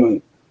Chappelle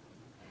joint.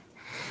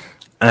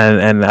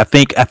 And I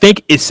think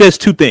it says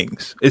two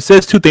things. It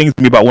says two things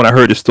to me about when I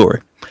heard the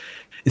story.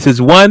 It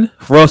says one,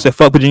 Pharrell said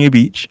fuck Virginia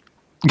Beach.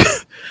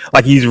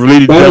 Like he's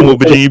really done with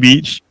Virginia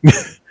Beach.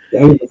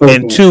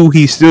 And two,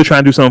 he's still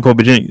trying to do something for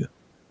Virginia.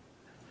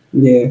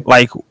 Yeah.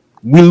 Like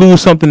we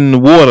lose something in the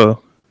water,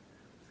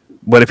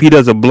 but if he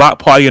does a block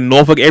party in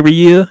Norfolk every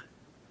year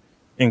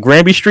in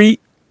Granby Street,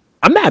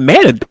 I'm not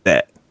mad at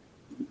that.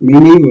 Me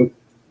neither.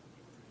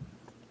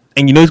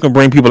 And you know he's gonna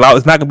bring people out.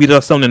 It's not gonna be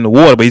just something in the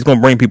water, but he's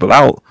gonna bring people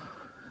out.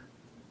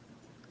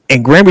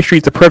 And Granby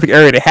Street's the perfect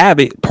area to have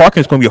it.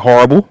 Parking's gonna be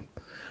horrible.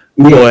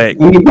 Yeah,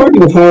 but, I mean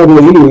parking was horrible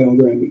anyway on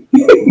Granby.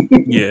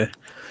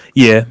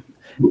 yeah.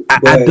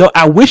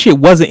 I wish it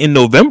wasn't in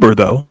November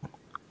though.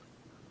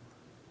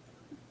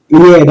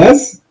 Yeah,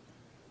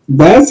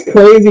 that's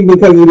crazy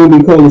because it's gonna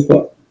be cold as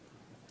fuck.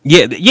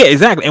 Yeah,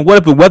 exactly. And what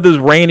if the weather's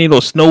raining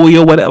or snowy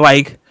or whatever?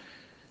 Like,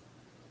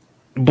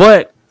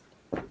 but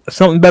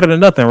something better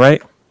than nothing,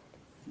 right?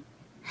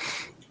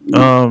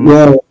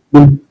 Well,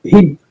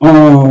 he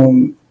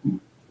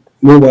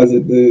what was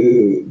it?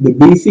 The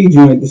DC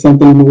joint, the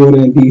something in the water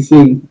in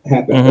DC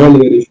happened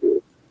earlier this year.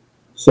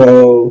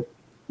 So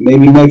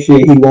maybe next year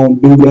he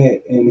won't do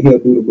that and he'll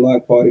do the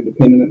block party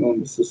depending on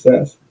the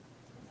success.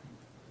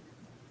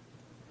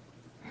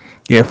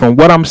 Yeah, from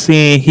what I'm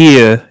seeing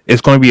here,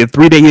 it's going to be a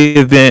 3-day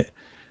event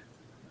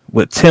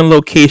with 10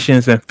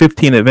 locations and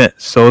 15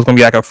 events. So it's going to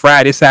be like a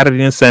Friday,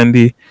 Saturday, and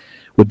Sunday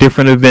with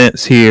different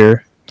events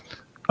here.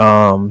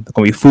 There's going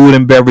to be food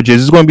and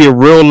beverages. It's going to be a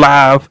real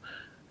live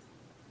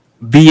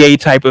VA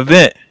type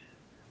event.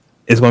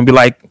 It's going to be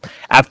like,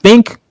 I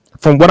think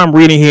from what I'm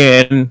reading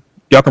here, and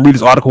y'all can read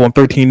this article on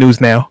 13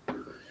 News now.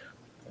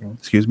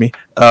 Excuse me.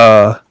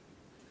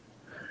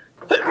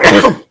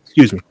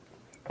 Excuse me.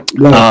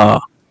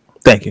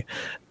 Thank you.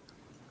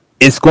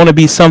 It's going to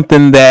be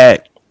something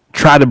that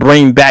try to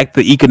bring back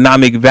the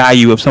economic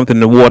value of something in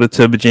the water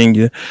to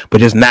Virginia,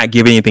 but just not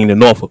give anything to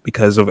Norfolk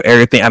because of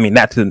everything. I mean,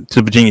 not to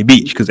Virginia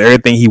Beach because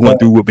everything he went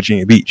through with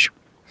Virginia Beach.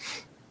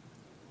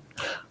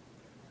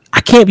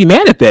 I can't be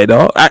mad at that,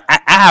 dog. I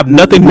have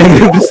nothing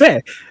negative to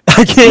say.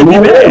 I can't be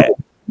mad.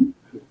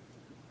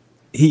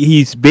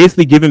 He's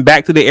basically giving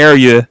back to the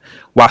area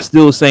while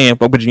still saying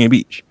for Virginia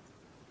Beach.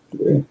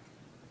 Yeah.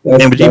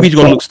 And Virginia Beach is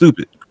going to look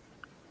stupid.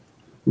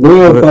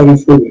 Real fucking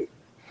stupid.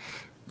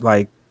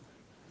 Like,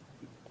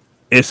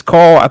 it's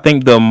called, I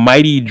think, the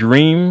Mighty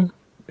Dream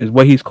is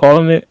what he's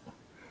calling it.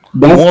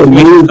 That's the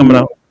movement. Coming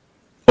out.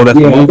 Oh, that's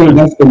the movement? I think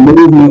that's the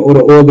movement or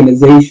the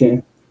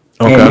organization.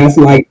 Okay. And that's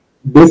like,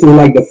 this is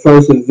like the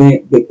first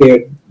event that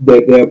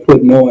they're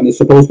putting on. It's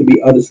supposed to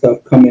be other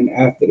stuff coming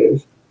after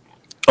this.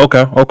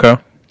 Okay.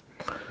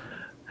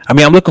 I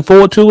mean, I'm looking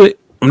forward to it.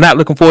 I'm not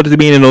looking forward to it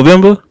being in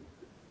November.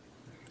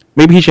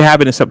 Maybe he should have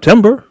it in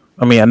September.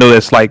 I mean, I know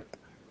that's like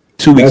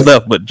 2 weeks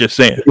left, but just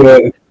saying.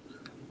 Yeah.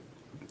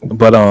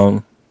 But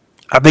I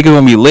think it's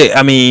gonna be lit.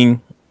 I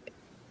mean,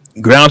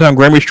 downtown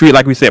Granby Street,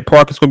 like we said,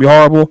 parking's gonna be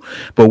horrible.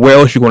 But where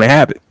else you gonna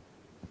have it?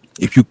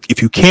 If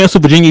you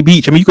cancel Virginia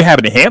Beach, I mean, you can have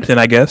it in Hampton,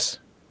 I guess.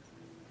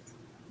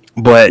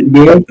 But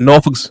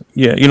Norfolk's,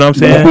 you know what I'm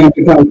saying?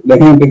 The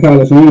Hampton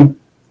Coliseum.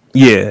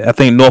 Yeah, I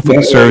think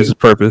Norfolk serves its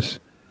purpose.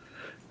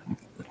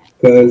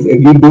 Because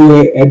if you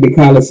do it at the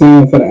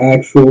Coliseum for the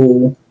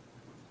actual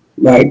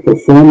like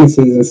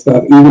performances and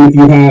stuff, even if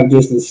you have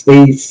just a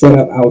stage set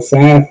up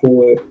outside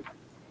for it,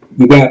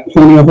 you got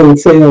plenty of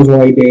hotels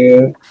right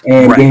there,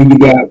 and then you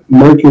got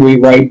Mercury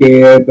right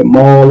there, the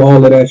mall,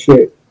 all of that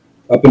shit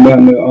up and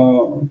down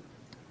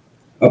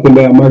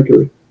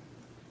Mercury.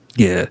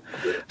 Yeah.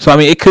 So I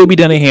mean, it could be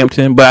done in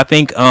Hampton, but I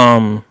think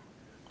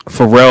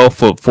Pharrell,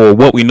 for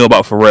what we know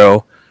about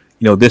Pharrell,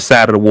 you know, this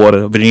side of the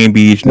water, Virginia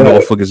Beach,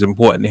 Norfolk is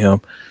important to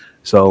him.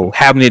 So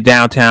having it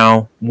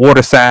downtown,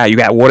 Waterside, you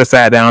got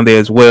Waterside down there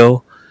as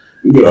well.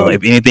 Yeah.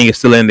 If anything is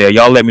still in there,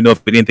 y'all let me know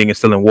if anything is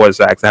still in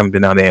Waterside, because I haven't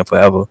been down there in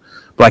forever.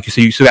 But like you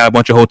said, you still got a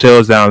bunch of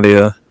hotels down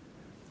there.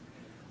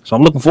 So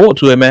I'm looking forward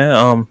to it,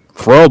 man.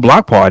 Pharrell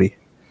Block Party.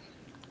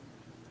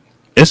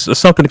 It's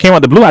something that came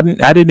out the blue. I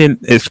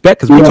didn't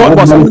expect, because we talked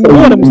about something.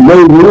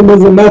 No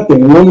rumors or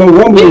nothing. No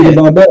rumors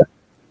about that.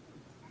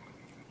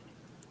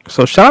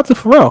 So shout out to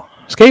Pharrell.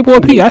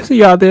 Skateboard P, I see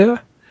y'all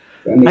there.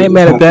 I ain't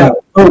mad at that.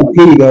 Oh,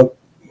 here you go.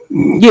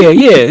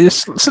 Yeah.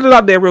 Just sit it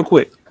out there real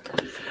quick.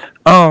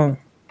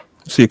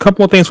 See a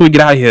couple more things before we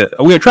get out of here.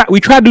 We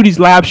try to do these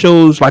live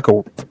shows like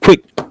a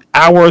quick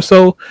hour or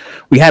so.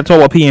 We had to talk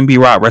about PNB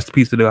Rock, rest in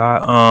peace to the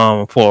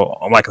guy. For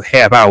like a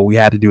half hour, we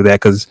had to do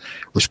that because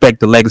respect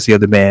the legacy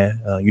of the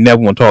man. You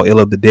never want to talk ill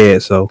of the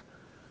dead, so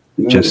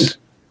just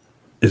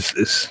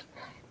it's.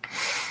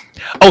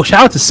 Oh,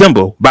 shout out to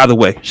Simba, by the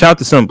way. Shout out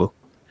to Simba.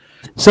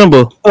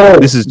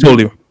 This is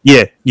totally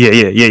yeah.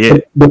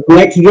 The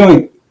Flex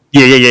joint.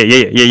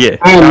 Yeah.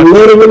 I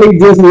literally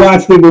just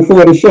watched it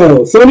before the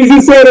show. As soon as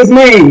you said his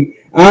name,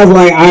 I was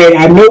like,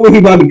 I know what he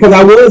about, because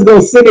I was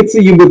gonna send it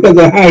to you because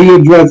of how he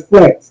addressed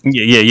Flex.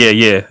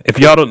 Yeah. If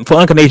y'all don't, for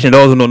Uncle Nation,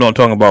 those who don't know what I'm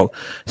talking about,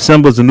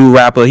 Simba's a new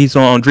rapper. He's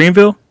on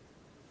Dreamville.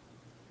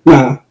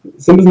 Nah,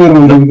 Simba's not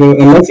on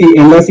Dreamville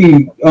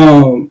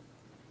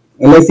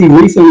unless he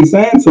recently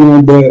signed to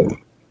him. But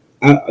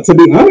to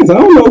be honest, I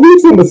don't know who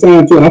Simba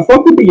signed to. I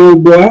fuck with the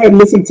young boy. I had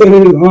listened to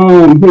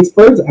his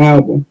first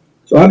album.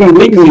 So I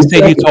think he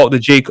said he talked to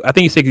J. I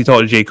think he said he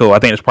talked to J. Cole. I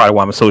think that's probably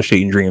why I'm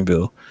associating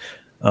Dreamville.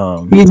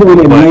 He's in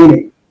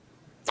Atlantic.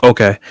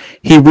 Okay.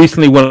 He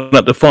recently went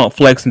up to Funk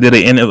Flex and did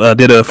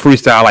a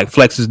freestyle like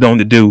Flex is known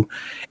to do,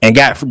 and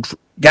got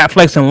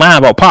Flex in line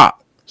about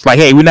Pop. It's like,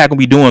 hey, we're not gonna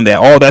be doing that.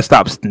 All that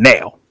stops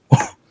now.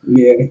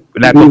 Yeah, we're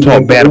not gonna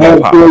talk bad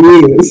about Pop.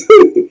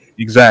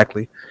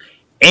 Exactly.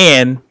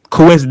 And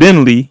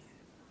coincidentally,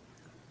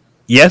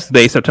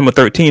 yesterday, September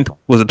 13th,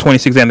 was the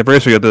 26th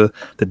anniversary of the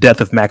death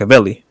of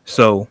Machiavelli.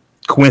 So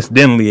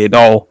coincidentally, it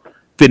all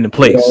fit in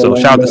place. So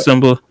shout out to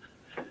Simba.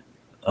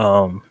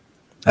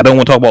 I don't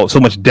want to talk about so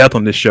much death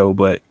on this show,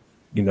 but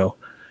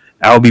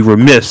I would be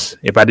remiss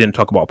if I didn't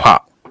talk about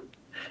Pop.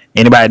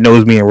 Anybody that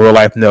knows me in real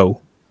life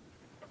know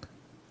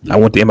I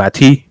went to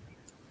MIT,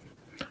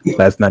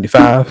 class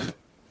 95,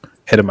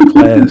 head of my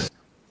class.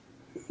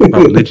 My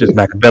religious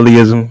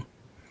Machiavellianism.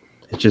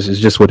 It's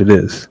just what it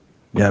is.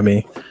 You know what I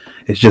mean?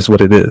 It's just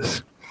what it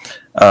is.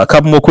 A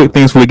couple more quick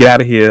things before we get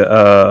out of here.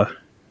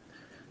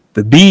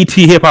 The BET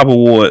Hip Hop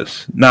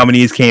Awards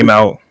nominees came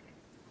out,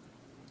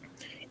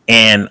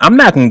 and I'm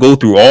not gonna go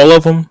through all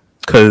of them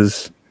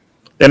because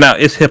they're not.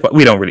 It's hip hop.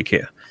 We don't really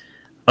care.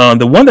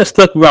 The one that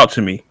stuck out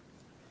to me,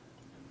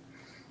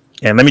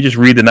 and let me just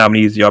read the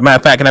nominees, y'all. Matter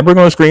of fact, can I bring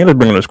it on the screen? Let's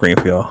bring it on the screen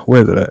for y'all.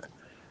 Where is it at?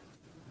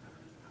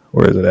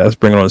 Let's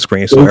bring it on the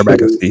screen so everybody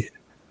can see it.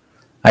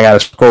 I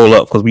gotta scroll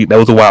up because that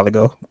was a while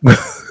ago.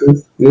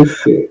 this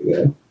shit,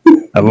 yeah.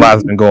 A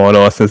lot's been going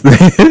on since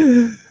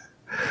then.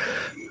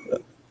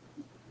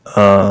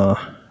 I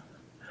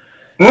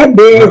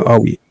did. Are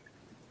we?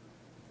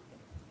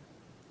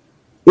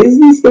 Is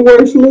this the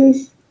worst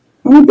list?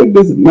 I don't think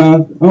this is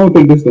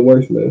the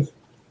worst list.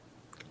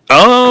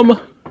 No.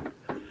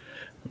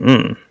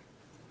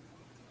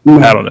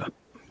 I don't know.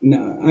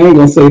 Nah, I ain't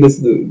gonna say this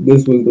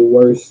was the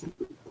worst.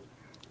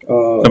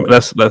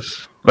 Let's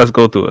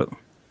go through it.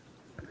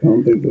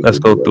 Let's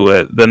go through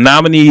it. The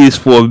nominees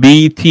for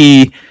BET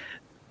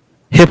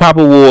Hip Hop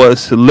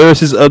Awards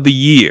Lyricist of the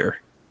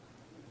Year,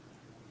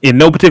 in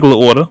no particular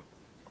order.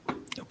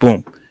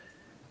 Boom.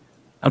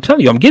 I'm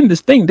telling you, I'm getting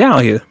this thing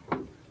down here.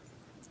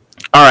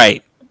 All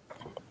right.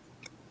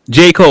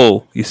 J.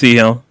 Cole, you see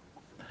him?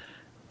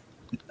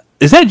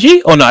 Is that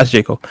G? Oh no, that's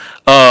J. Cole.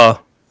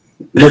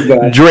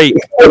 Drake.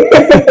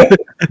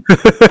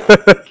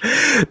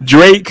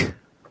 Drake,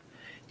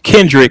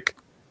 Kendrick,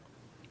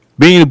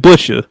 Benny the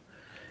Butcher,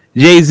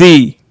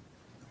 Jay-Z,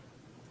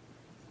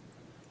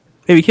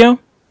 Baby Kim?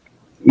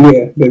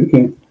 Yeah, Baby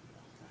Kim.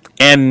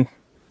 And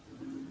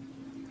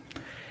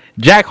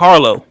Jack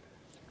Harlow.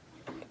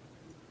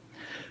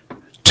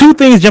 Two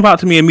things jump out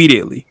to me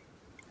immediately.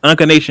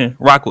 Uncle Nation,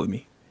 rock with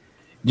me.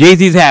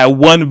 Jay-Z's had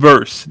one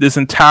verse this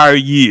entire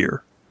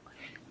year.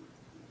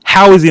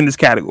 How is he in this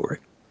category?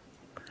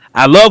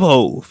 I love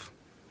Hove.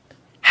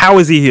 How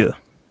is he here?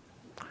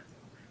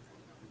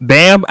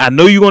 Bam, I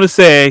know you're going to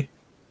say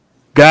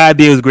God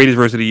did was the greatest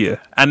verse of the year.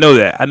 I know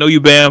that. I know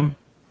you, Bam.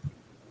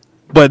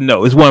 But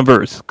no, it's one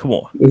verse. Come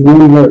on. It's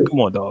one verse. Come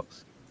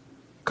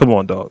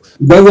on, dogs.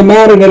 Doesn't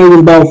matter that it was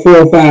about 4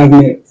 or 5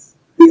 minutes.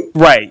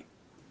 Right.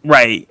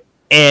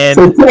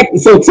 And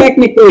so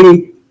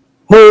technically,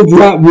 Hov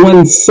dropped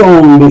one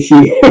song this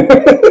year.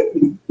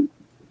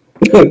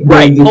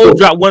 Right, Hov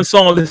dropped one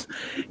song.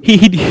 He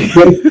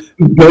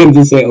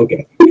just say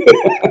okay.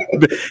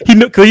 He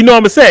knew, because you know what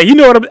I'm gonna say. You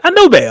know what I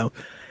know, Bam.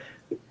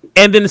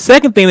 And then the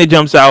second thing that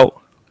jumps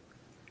out: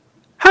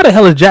 how the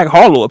hell is Jack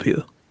Harlow up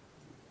here?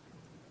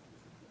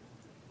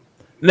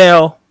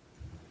 Now,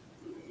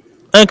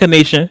 Uncle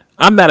Nation,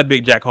 I'm not a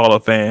big Jack Harlow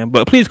fan,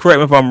 but please correct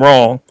me if I'm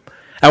wrong.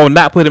 I would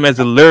not put him as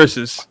a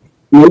lyricist.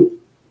 Nope.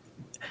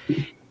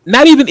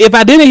 Not even if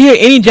I didn't hear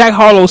any Jack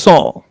Harlow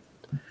song.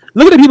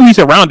 Look at the people he's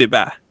surrounded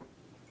by.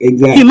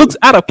 Exactly. He looks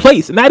out of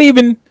place. Not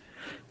even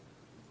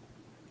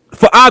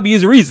for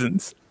obvious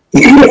reasons.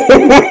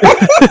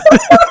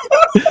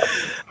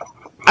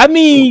 I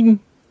mean,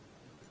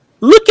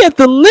 look at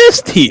the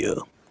list here.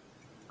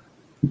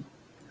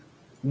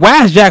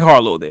 Why is Jack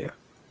Harlow there?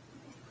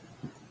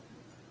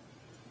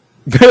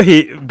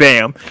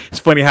 Bam. It's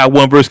funny how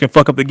one verse can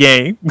fuck up the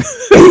game.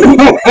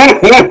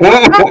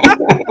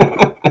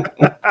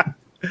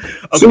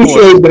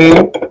 Touche,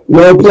 man.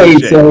 Well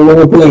played, sir.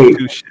 Well played.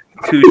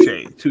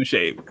 Touche.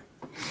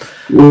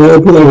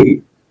 Well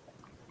played.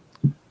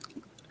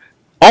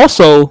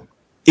 Also,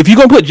 if you're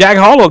gonna put Jack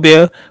Harlow up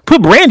there,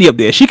 put Brandy up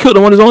there. She killed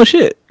him on his own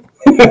shit.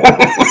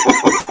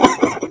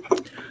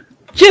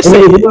 Just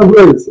say it was one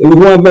verse. It was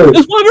one verse.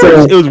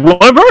 It was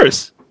one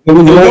verse. It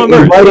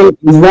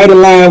was right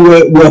in line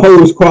with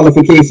Ho's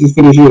qualifications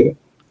for this year.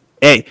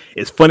 Hey,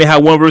 it's funny how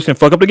one verse can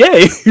fuck up the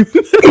game.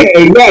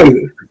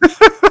 Exactly.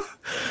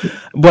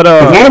 But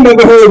I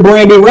never heard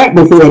Brandy rap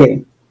before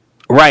then.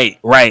 Right,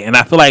 and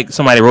I feel like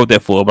somebody wrote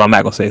that for her, but I'm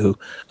not gonna say who.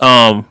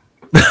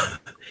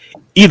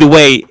 Either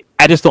way,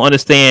 I just don't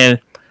understand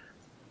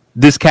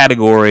this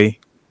category.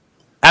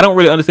 I don't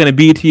really understand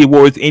the BET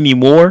Awards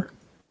anymore,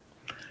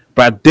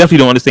 but I definitely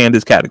don't understand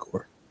this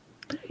category.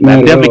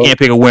 I definitely can't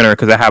pick a winner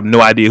because I have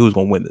no idea who's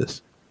gonna win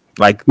this.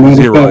 Like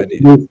zero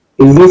idea.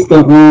 Is this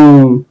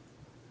the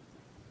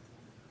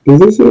Is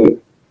this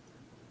it?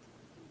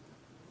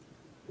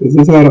 Is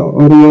this how the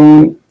audio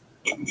on it?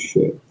 Oh,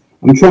 shit.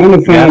 I'm trying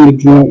to find the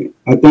joint.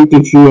 I think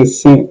that you had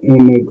sent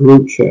in the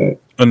group chat.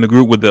 In the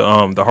group with the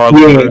Harlem.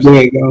 Yeah,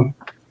 there you go.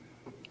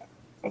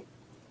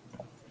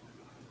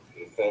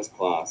 First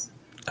class.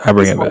 I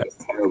bring it back. This one is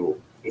terrible.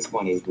 This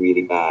one is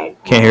really bad.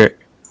 Can't hear it.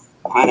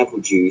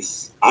 Pineapple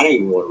Juice. I don't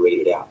even want to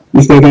read it out.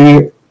 You still can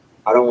hear it?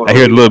 I don't want to. I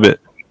hear it a little bit.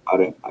 I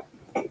don't.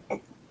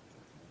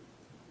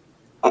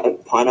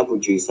 Pineapple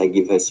Juice. I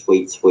give her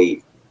sweet.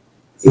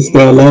 It's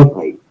still low.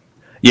 Like,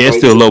 yeah, it's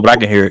still low, but I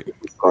can hear it.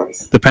 It's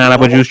gross. The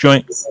Pineapple Juice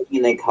joint.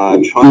 In their car,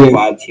 trying to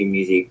vibe to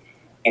music,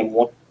 and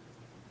what?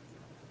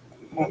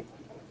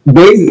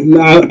 Basically,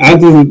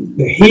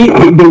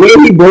 the way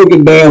he broke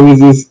it down was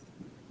just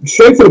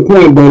straight to the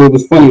point, but it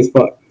was funny as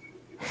fuck.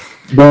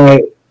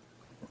 But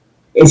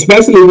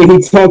especially when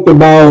he talked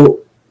about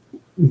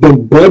the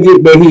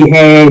budget that he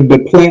had, the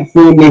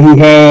platform that he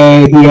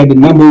had the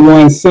number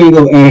one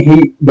single,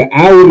 and the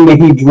album that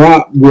he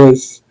dropped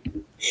was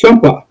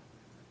Shumpa.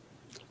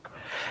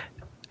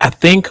 I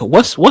think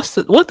what's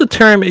the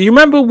term? You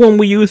remember when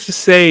we used to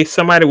say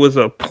somebody was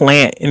a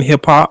plant in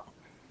hip hop?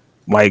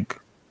 Like,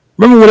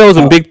 remember when there was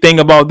a big thing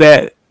about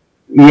that?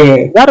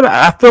 Yeah.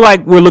 I feel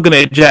like we're looking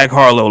at Jack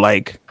Harlow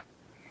like,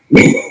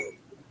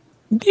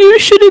 you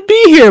shouldn't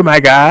be here, my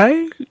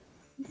guy.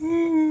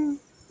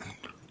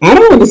 I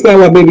don't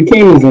understand why Baby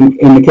King is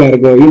in the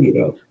category either,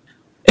 though.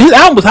 His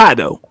album was hot,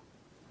 though.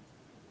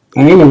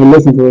 I ain't never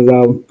listened to his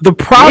album. The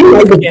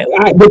problem but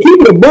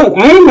keep it a buck.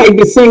 I ain't like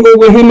the single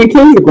with him and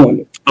Kendrick on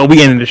it. Oh,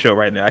 we ending the show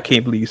right now. I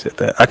can't believe you said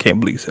that.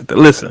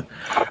 Listen,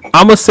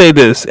 I'm gonna say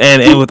this,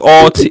 and with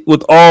all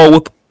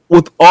TDE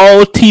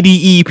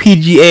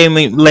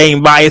PGA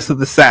lane bias to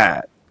the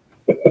side,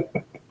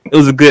 it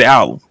was a good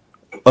album.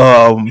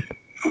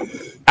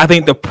 I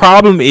think the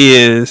problem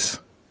is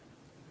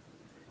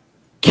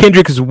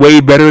Kendrick is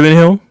way better than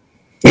him,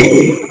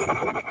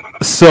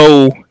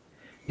 so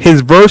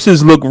his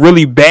verses look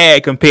really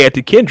bad compared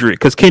to Kendrick,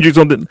 because Kendrick's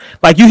on the,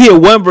 like, you hear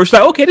one verse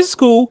like, okay, this is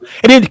cool,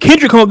 and then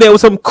Kendrick comes there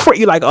with some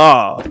crazy, like,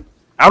 I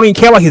don't even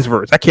care about his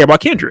verse, I care about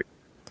Kendrick.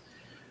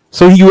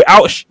 So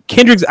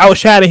Kendrick's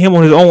outshining him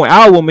on his own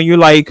album, and you're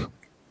like,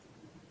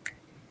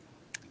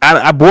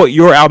 I bought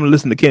your album to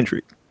listen to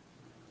Kendrick,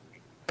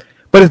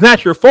 but it's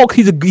not your fault.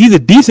 He's a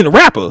decent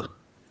rapper.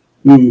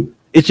 Mm.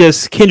 It's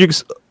just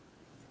Kendrick's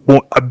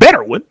a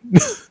better one.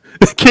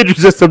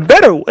 Kendrick's just a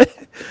better one.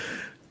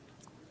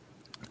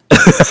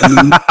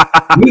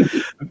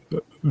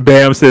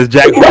 Bam says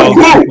Jack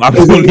Harlow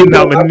opportunity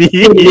nominee.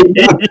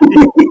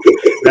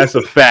 That's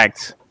a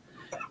fact.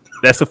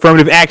 That's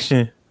affirmative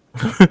action.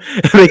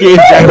 They gave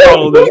Jack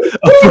Harlow the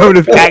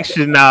affirmative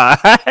action nod.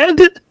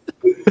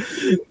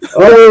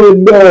 Oh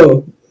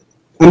no!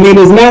 I mean,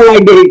 it's not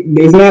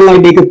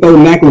like they could throw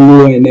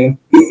Macklemore in there.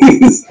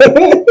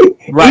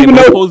 Right?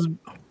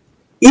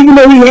 Even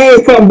though he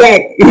has come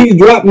back, he's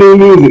dropped new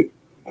music.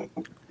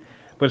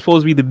 But it's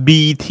supposed to be the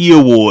BET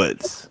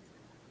Awards.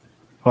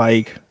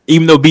 Like,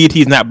 even though BET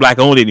is not black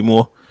owned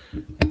anymore.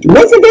 Wasn't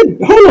that?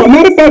 Hold on.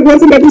 Matter of fact,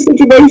 wasn't that the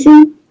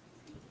situation?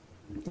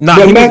 No,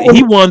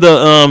 he won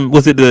the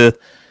was it the?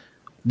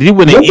 Did he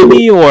win an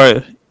Emmy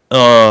or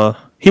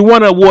he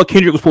won an award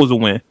Kendrick was supposed to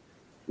win?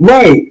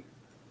 Right.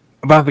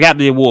 But I forgot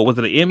the award. Was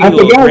it an Emmy? I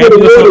forgot what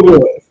the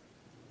award was.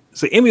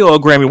 It's an Emmy or a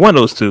Grammy. One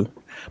of those two.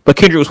 But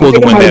Kendrick was supposed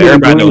to win that.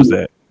 Everybody knows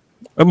that.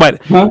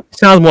 It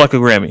sounds more like a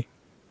Grammy.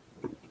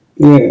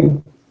 Yeah.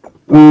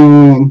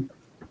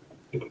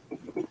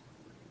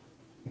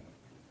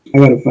 I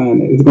gotta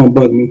find it. It's gonna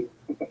bug me.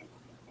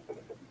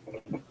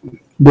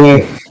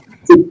 But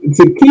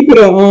to keep it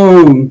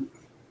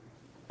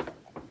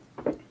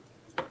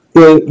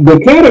the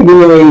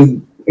category is,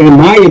 in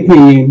my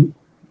opinion,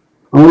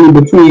 only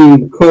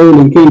between Cole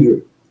and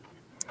Kendrick.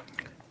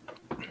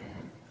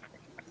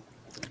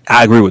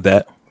 I agree with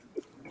that.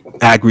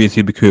 I agree with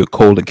you between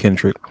Cole and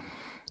Kendrick.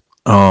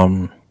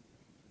 But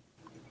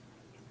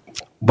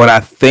I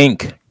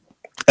think,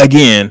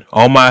 again,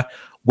 all my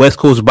West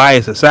Coast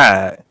bias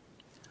aside,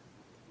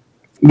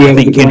 I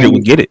think Kendrick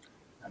would get it.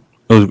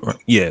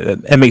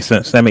 That makes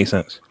sense. That makes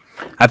sense.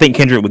 I think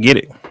Kendrick would get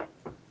it.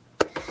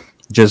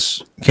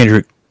 Just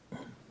Kendrick,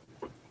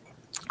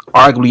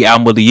 arguably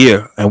album of the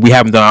year, and we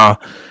haven't done our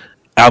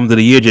album of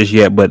the year just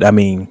yet. But I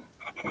mean,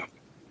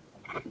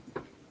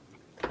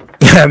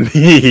 I'm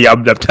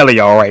telling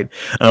y'all right.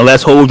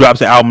 Unless Hov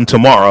drops an album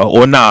tomorrow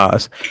or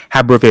Nas,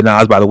 happy birthday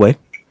Nas, by the way.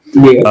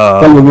 Yeah,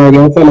 fellow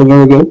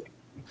Virgo.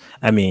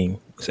 I mean,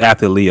 it's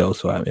after Leo,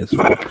 so I mean, it's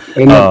fine.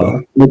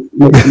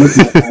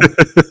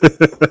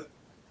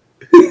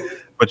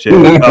 But yeah,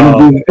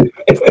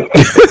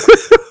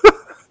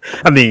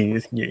 I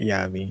mean,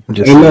 I mean,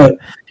 just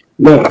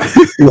look,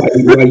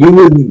 while you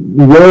would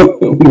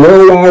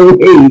roll our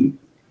way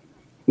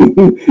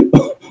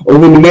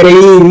over the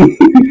Medellin.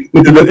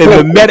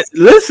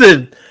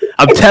 Listen,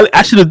 I'm telling.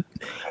 I should have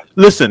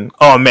listen.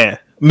 Oh man,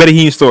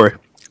 Medellin story.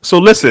 So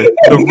listen,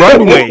 the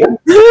runway,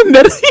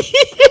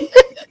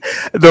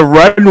 the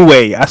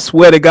runway. I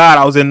swear to God,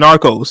 I was in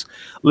Narcos.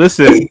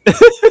 Listen.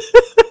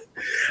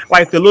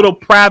 Like the little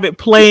private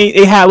plane,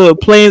 they had little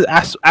planes.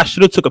 I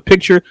should have took a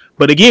picture,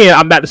 but again,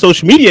 I'm not the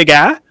social media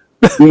guy.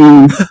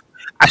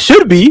 I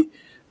should be,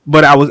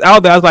 but I was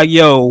out there. I was like,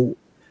 "Yo,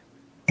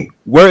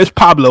 where is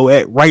Pablo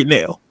at right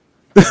now?"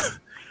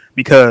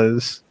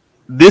 Because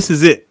this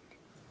is it.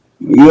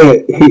 Yeah,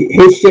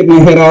 his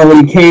shipment had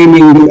already came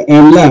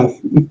and left.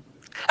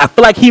 I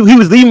feel like he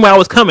was leaving when I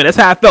was coming. That's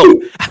how I felt.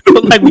 I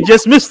felt like we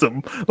just missed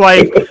him.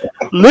 Like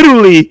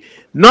literally,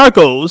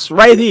 Narcos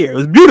right here. It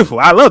was beautiful.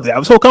 I loved it. I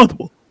was so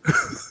comfortable.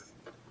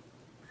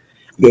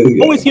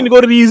 Always seem to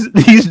go to these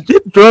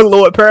drug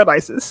lord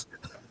paradises.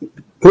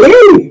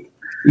 Clearly,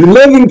 you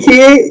living,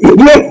 kid. You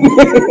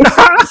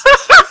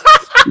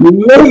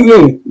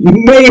living. You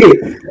made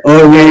it.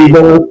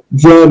 Orlando,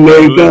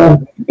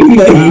 Jamaica.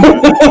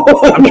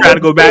 I'm trying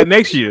to go back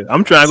next year.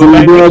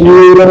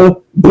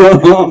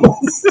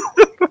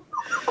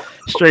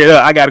 Straight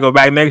up, I got to go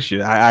back next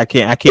year. I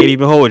can't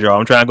even hold y'all.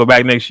 I'm trying to go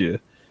back next year.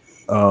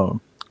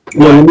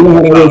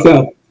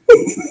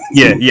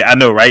 Yeah, I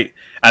know, right?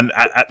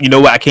 I you know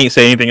what? I can't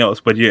say anything else,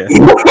 but yeah,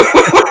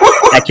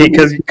 I can't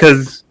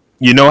because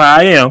you know how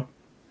I am.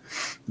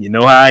 You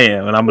know how I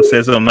am, and I'm gonna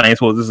say something I ain't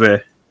supposed to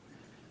say.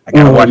 I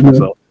gotta watch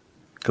myself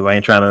because I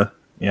ain't trying to.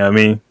 You know what I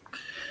mean?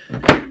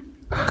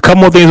 A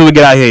couple more things we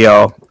get out here,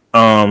 y'all.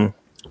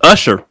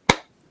 Usher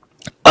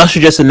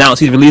just announced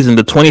he's releasing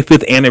the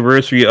 25th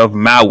anniversary of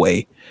My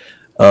Way,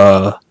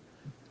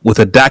 with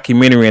a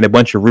documentary and a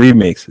bunch of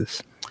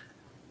remixes.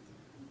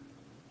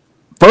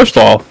 First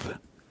off,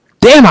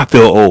 damn, I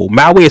feel old.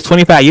 My Way is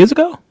 25 years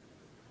ago?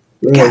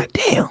 Right. God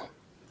damn.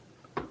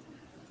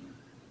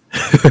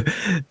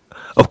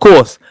 Of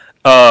course,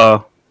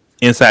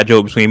 inside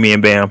joke between me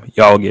and Bam.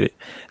 Y'all get it.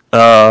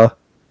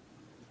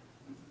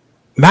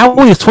 My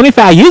Way is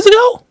 25 years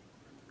ago?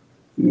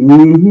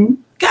 Mm-hmm.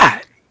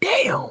 God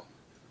damn.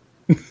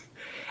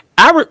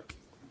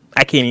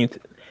 I can't even.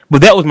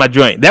 But that was my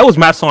joint. That was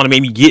my song that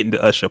made me get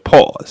into Usher.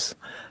 Pause.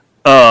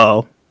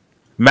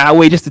 My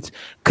Way.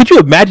 Could you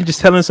imagine just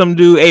telling some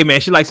dude, "Hey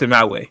man, she likes it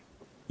my way.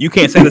 You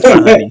can't satisfy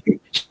honey.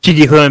 She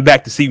get coming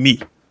back to see me."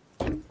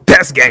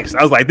 That's gangster.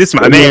 I was like, "This is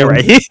my man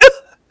right here."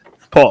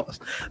 Pause.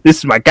 This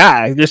is my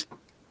guy. Just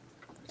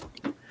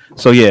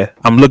so yeah,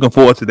 I'm looking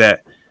forward to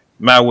that.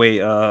 My Way.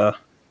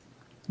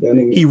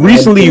 He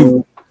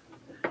recently.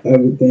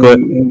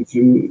 Everything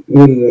into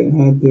what is it?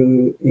 How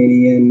to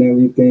any and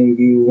everything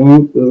you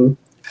want to.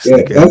 Yeah,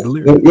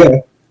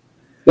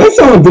 that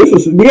sounds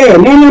disrespectful. Yeah,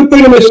 now I'm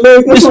thinking of the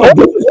lyrics. That sounds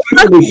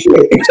disrespectful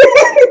shit.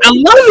 I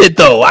love it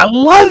though. I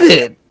love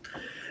it.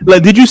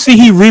 Like, did you see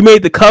he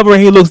remade the cover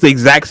and he looks the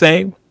exact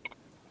same?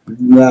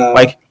 Nah.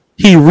 Like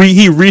he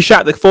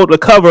reshot the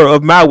cover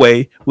of My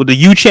Way with the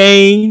U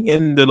chain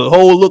and the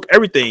whole look,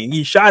 everything.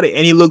 He shot it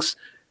and he looks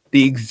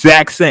the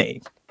exact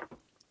same.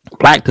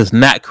 Black does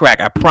not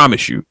crack. I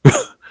promise you.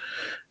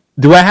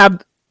 Do you have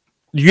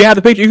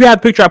the picture? If you have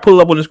the picture, I pull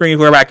it up on the screen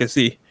where I can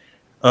see.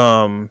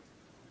 Let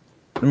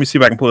me see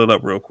if I can pull it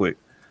up real quick.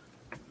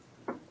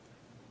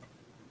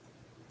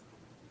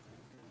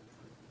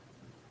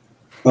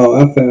 Oh,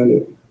 I found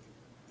it.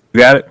 You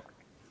got it?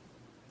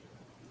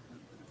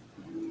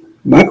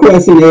 My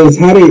question is,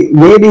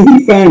 where did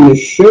he find the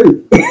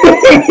shirt?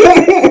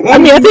 I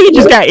think he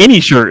just got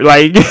any shirt.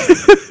 Like,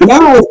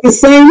 no, it's the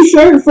same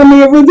shirt from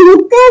the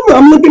original cover.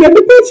 I'm looking at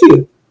the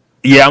picture.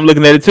 Yeah, I'm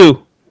looking at it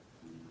too.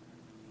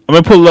 I'm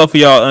gonna pull it up for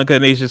y'all,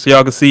 Uncut Nation, so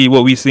y'all can see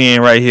what we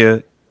seeing right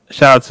here.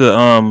 Shout out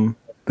to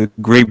the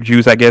grape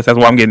juice. I guess that's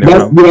why I'm getting it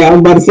from. Yeah, I was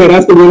about to say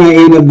that's the one I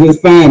ended up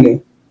just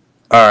finding.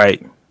 All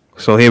right,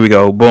 so here we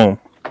go. Boom.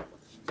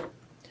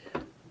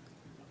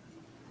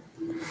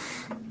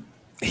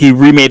 he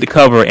remade the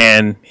cover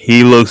and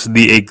he looks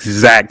the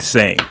exact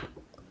same.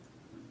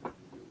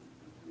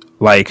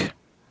 Like,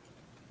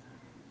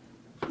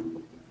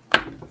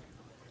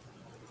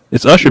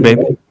 it's Usher,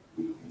 baby.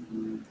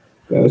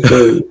 That's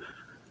crazy.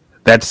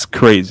 That's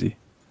crazy.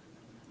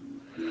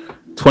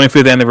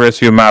 25th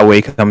anniversary of My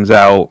Way comes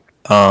out.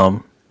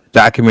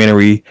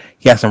 Documentary.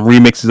 He got some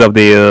remixes up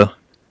there.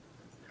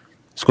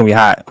 It's gonna be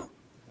hot.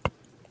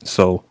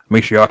 So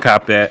make sure y'all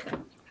cop that.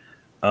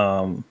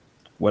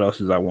 What else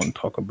is I want to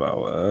talk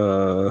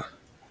about?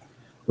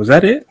 Was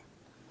that it?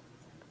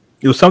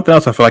 It was something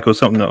else. I feel like it was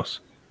something else.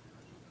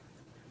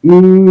 We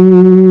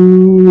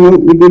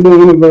did the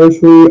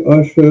anniversary,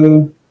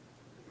 Usher.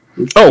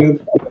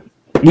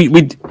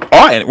 We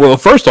all right. Well,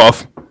 first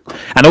off,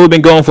 I know we've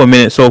been going for a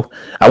minute, so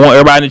I want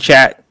everybody in the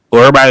chat or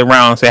everybody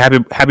around say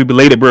happy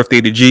belated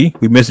birthday to G.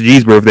 We missed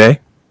G's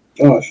birthday.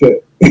 Oh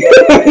shit!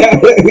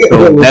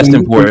 So that's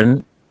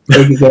important.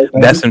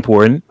 That's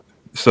important.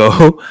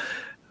 So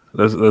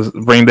let's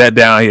bring that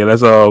down here.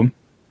 Let's G.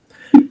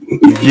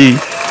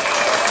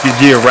 Give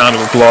G a round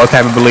of applause.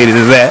 Happy belated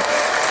to that.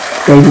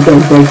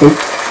 Thank you.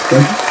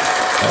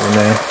 Oh,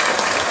 man.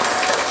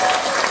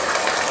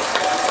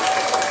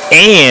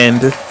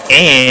 And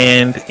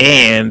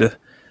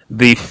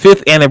the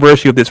 5th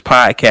anniversary of this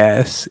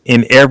podcast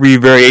in every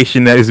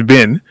variation that it's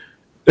been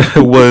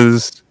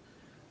was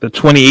the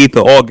 28th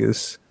of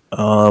August.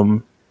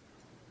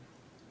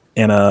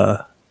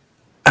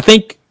 I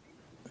think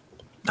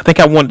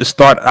I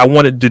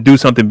wanted to do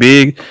something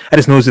big. I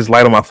just noticed this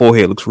light on my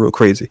forehead looks real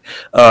crazy.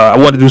 I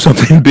wanted to do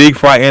something big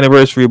for our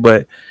anniversary,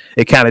 but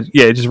it kind of,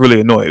 it's just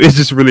really annoying. It's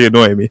just really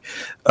annoying me.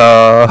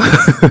 I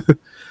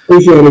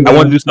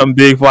want to do something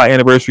big for our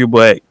anniversary,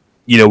 but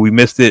we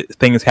missed it.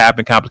 Things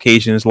happen,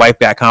 complications. Life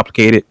got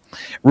complicated.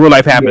 Real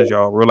life happens,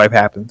 y'all. Real life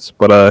happens.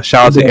 But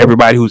shout out to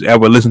everybody who's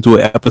ever listened to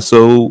an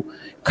episode,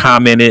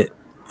 commented,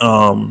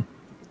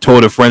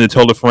 told a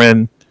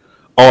friend,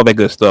 all that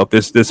good stuff.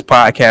 This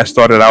podcast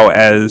started out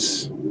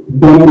as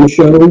being on the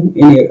show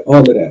and all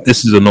of that.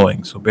 This is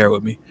annoying, so bear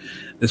with me.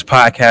 This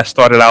podcast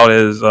started out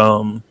as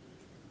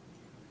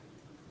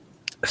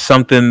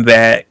something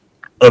that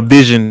a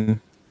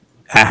vision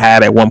I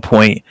had at one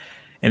point,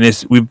 and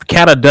we've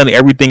kind of done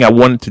everything I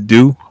wanted to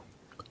do.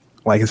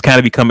 Like, it's kind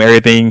of become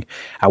everything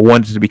I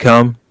wanted to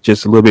become,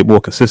 just a little bit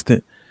more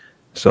consistent.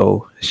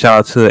 So shout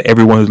out to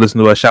everyone who's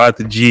listening to us. Shout out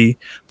to G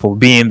for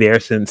being there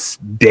since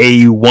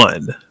day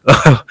one.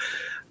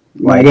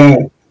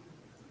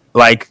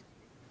 Like,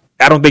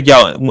 I don't think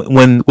y'all,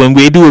 when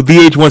we do a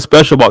VH1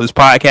 special about this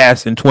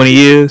podcast in 20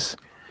 years,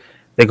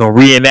 they're gonna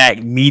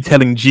reenact me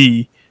telling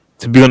G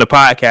to be on the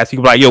podcast. He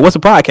can be like, "Yo, what's a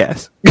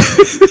podcast?"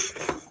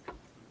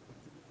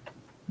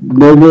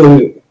 No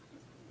good.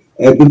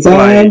 At the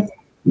time,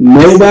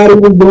 nobody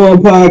was doing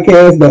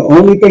podcasts. The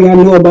only thing I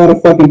knew about a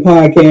fucking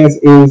podcast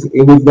is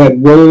it was that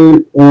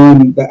word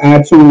on the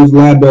iTunes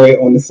library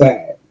on the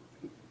side.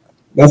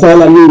 That's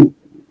all I knew.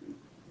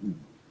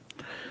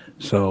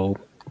 So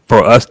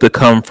for us to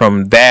come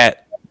from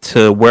that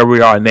to where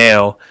we are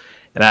now,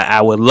 and I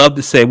would love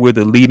to say we're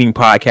the leading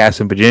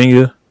podcast in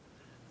Virginia,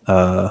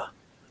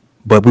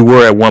 but we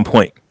were at one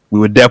point. We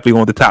were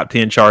definitely on the top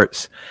 10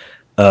 charts.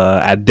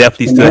 I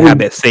definitely still have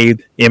that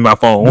saved in my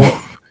phone.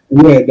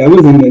 Yeah, that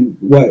was in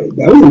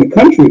the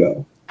country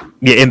though.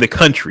 Yeah, in the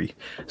country.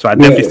 So I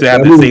definitely still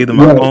have that saved in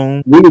my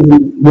phone. We was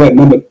in,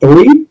 number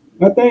 3,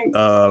 I think.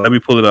 Let me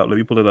pull it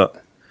up.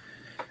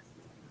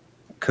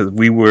 Because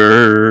we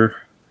were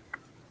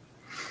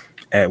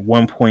at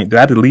one point. Did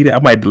I delete it? I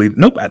might delete it.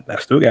 Nope, I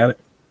still got it.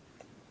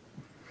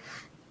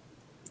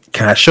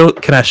 Can I show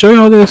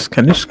y'all this?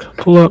 Can this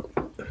pull up?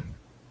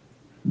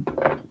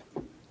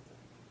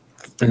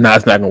 Nah,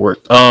 it's not gonna work.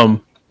 Y'all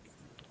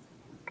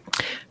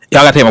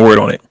gotta take my word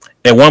on it.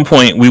 At one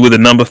point, we were the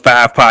number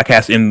 5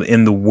 podcast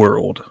in the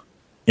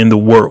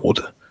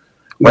world,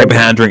 right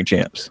behind Drink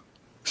Champs.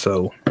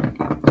 So,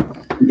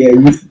 yeah,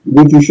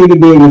 what you should have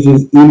done was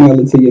just email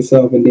it to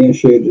yourself and then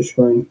share your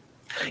screen.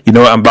 You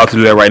know what? I'm about to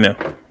do that right now.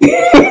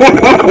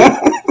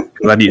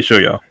 I need to show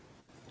y'all.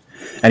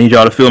 I need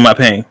y'all to feel my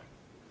pain.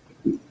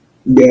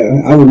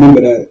 Yeah, I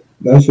remember that.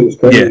 That shit was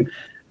crazy. Yeah,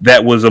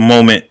 that was a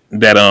moment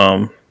that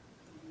I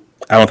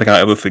don't think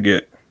I'll ever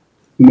forget.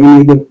 Me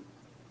neither.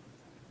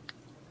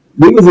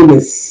 We was in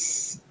the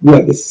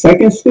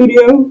second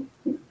studio?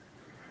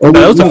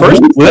 That was the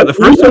first. Was that the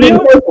first studio?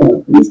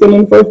 We were still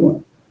in the first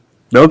one.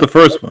 That was the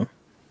first one.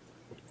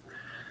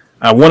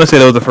 I want to say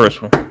that was the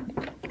first one.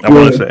 I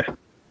want to say.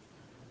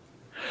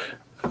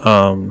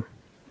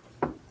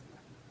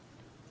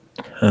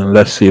 And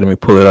let's see. Let me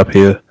pull it up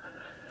here.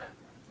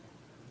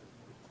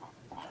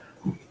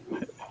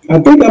 I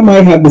think I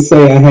might have to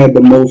say I had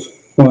the most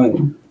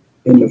fun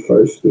in the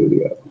first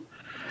studio.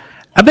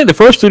 I think the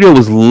first studio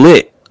was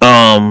lit.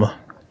 Because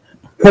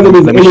it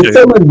was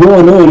so much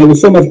going on. There was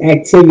so much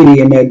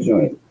activity in that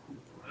joint.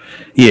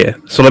 Yeah.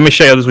 So let me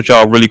share this with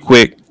y'all really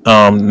quick.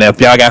 Now,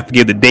 if y'all got to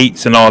forgive the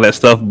dates and all that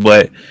stuff,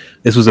 but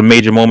this was a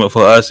major moment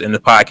for us in the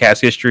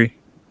podcast history.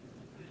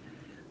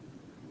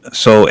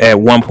 So at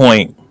one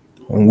point,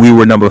 we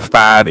were number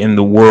 5 in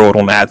the world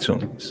on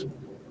iTunes.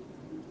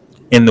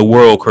 in the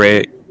world,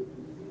 Craig.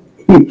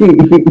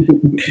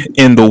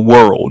 In the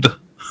world.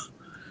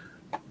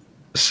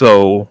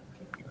 So,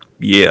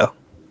 yeah.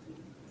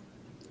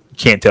 You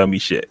can't tell me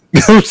shit.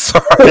 I'm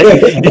sorry.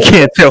 You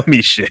can't tell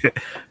me shit.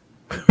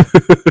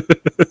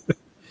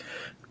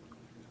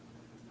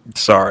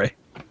 Sorry.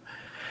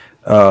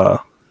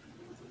 But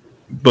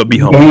be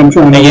humble. Bam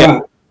trying to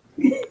rock.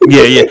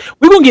 Yeah.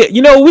 We're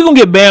gonna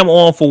get Bam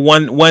on for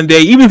one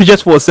day, even if it's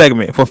just for a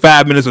segment, for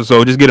 5 minutes or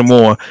so. Just get him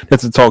on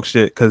just to talk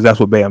shit, because that's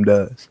what Bam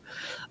does.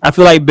 I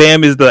feel like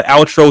Bam is the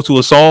outro to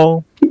a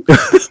song.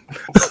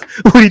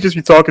 When he just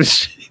be talking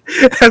shit.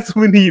 That's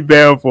what we need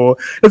Bam for.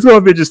 Let's go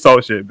up and just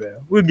talk shit,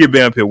 Bam. We'll get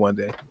Bam here one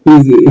day.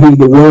 He's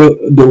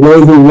the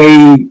words of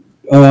Wade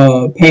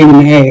pain in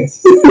the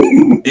ass.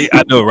 Yeah,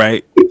 I know,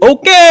 right?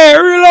 Okay,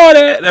 reload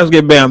it. Let's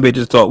get Bam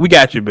bitches talk. We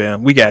got you,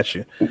 Bam. We got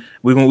you.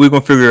 We're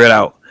gonna figure it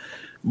out.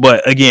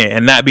 But again,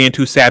 and not being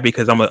too sappy,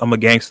 because I'm a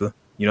gangster.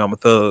 I'm a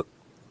thug.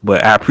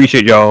 But I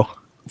appreciate y'all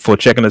for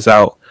checking us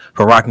out,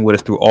 for rocking with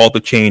us through all the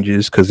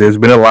changes, because there's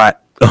been a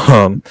lot.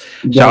 Shout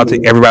out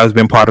to everybody who's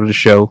been part of the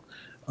show.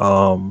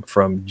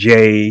 From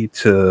Jay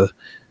to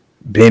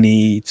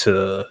Benny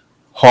to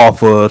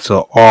Hoffa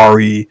to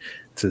Ari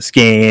to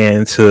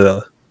Scan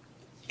to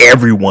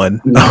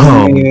everyone.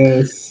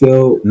 Nightmare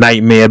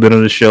been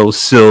on the show.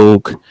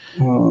 Silk,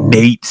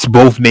 Nates,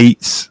 both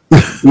Nates.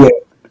 Yeah.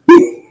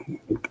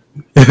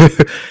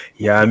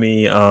 Yeah, I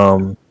mean,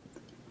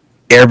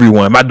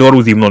 everyone. My daughter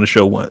was even on the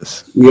show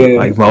once. Yeah,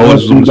 like my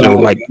oldest was on the show.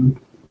 Like,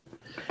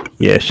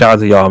 yeah, shout out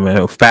to y'all,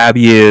 man. 5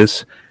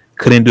 years,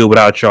 couldn't do it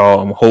without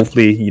y'all.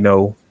 Hopefully,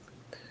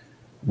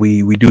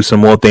 we do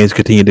some more things,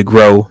 continue to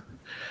grow.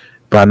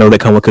 But I know they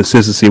come with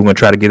consistency. We're gonna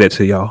try to get it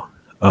to y'all.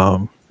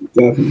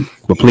 Definitely.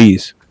 But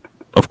please,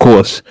 of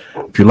course,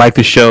 if you like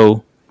the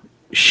show,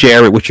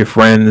 share it with your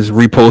friends,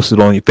 repost it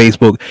on your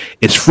Facebook.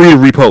 It's free to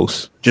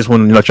repost. Just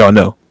want to let y'all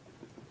know.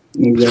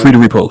 Exactly. It's free to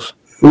repost.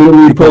 Free to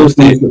repost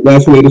is the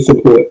best way to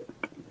support.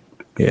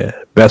 Yeah,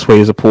 best way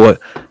to support.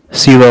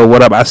 CeeLo,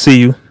 what up? I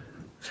see you.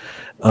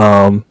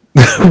 What?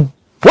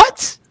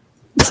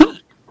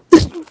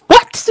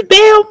 What?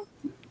 Bam?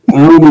 I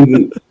don't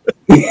even.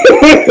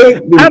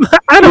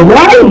 I don't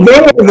Why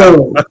there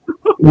though?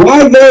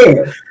 Why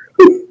there?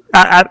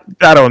 I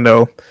don't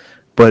know,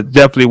 but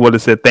definitely would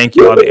have said thank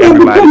you all to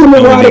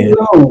everybody.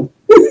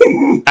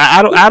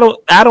 I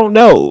don't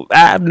know. I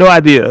have no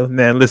idea,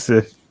 man.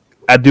 Listen,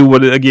 I do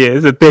what again.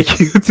 It's a thank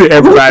you to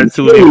everybody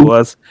tuning in to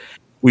us.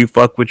 We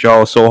fuck with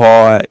y'all so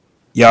hard.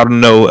 Y'all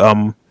don't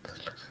know.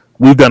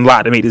 We've done a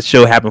lot to make this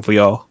show happen for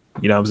y'all.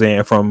 You know what I'm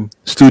saying? From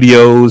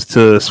studios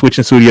to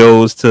switching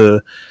studios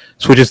to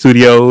switching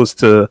studios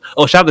to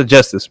shout out to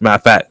Justice. Matter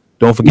of fact,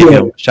 don't forget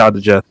him. Shout out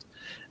to Justice.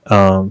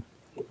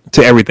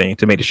 To everything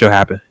to make the show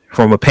happen,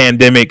 from a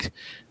pandemic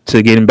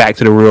to getting back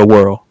to the real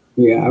world.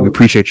 Yeah, we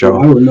appreciate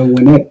y'all. I remember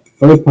when that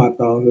first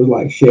popped off. It was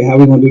like, shit, how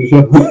we gonna do the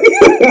show?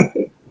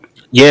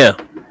 Yeah.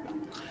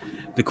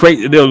 The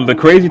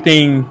crazy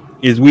thing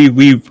is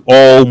we've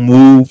all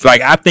moved.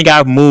 Like, I think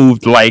I've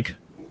moved like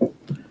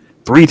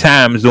 3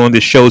 times during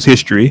this show's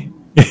history.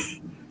 I've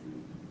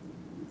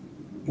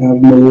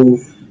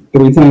moved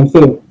 3 times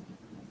too.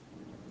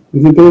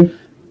 Is it 3?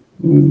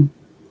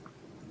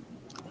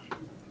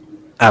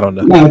 I don't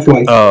know. No,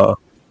 twice.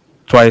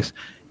 Twice.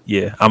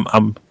 Yeah, I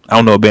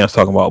don't know what Bam's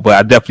talking about, but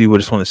I definitely would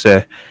just want to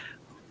say.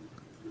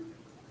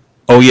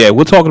 Oh yeah,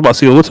 we're talking about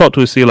CeeLo. We'll talk to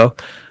CeeLo.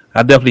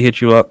 I definitely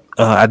hit you up.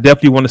 I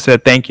definitely want to say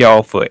thank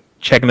y'all for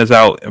checking us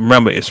out. And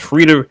remember, it's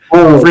free to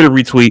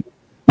retweet.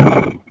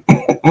 I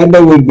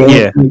know what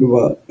Bam's talking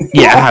about.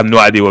 Yeah, I have no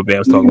idea what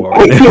Bam's talking about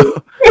right now.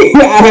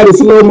 I had a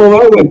slow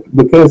mo. I went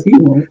because he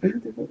won't.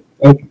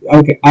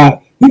 Okay.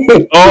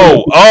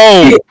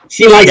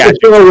 She likes to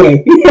throw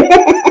away.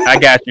 I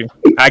got you.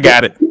 I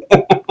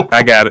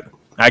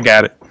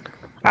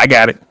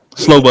got it.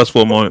 Slow bus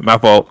for a moment. My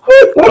fault.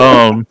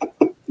 Bam,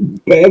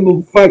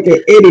 a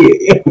fucking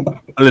idiot.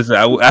 Listen,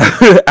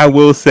 I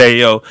will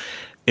say,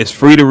 it's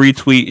free to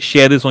retweet.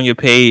 Share this on your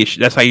page.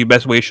 That's how your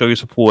best way to show your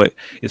support.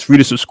 It's free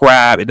to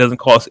subscribe. It doesn't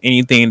cost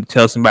anything to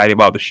tell somebody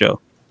about the show.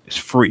 It's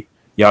free.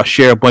 Y'all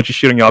share a bunch of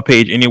shit on y'all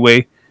page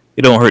anyway.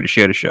 It don't hurt to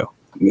share the show.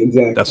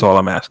 Exactly. That's all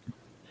I'm asking.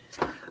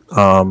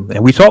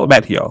 And we talked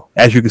back to y'all.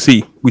 As you can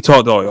see, we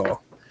talked to all y'all.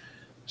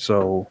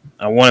 So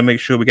I want to make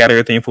sure we got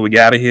everything before we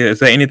get out of here. Is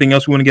there anything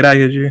else we want to get out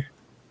of here, G?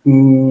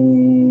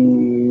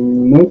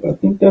 Nope, I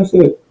think that's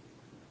it.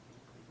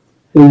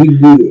 So we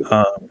good.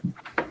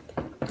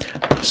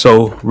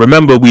 So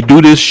remember, we do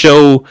this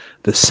show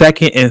the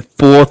 2nd and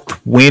 4th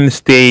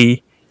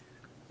Wednesday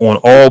on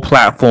all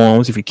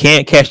platforms. If you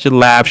can't catch the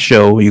live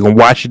show, you can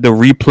watch the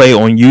replay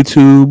on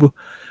YouTube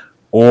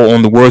or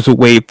on the Words with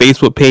Wade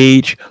Facebook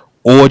page,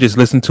 or just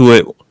listen to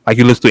it like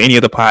you listen to any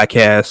other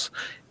podcast,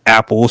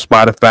 Apple,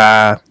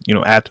 Spotify,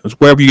 iTunes,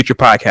 wherever you get your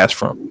podcast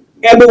from.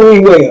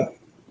 Everywhere.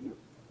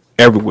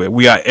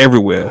 We are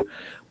everywhere.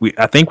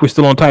 I think we're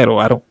still on Tidal.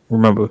 I don't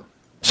remember.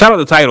 Shout out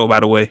to Tidal, by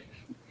the way.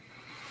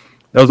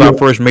 That was our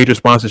first major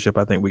sponsorship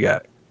I think we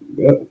got.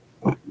 Yep.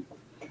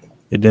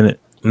 It didn't.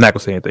 I'm not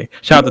gonna say anything.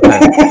 Shout out the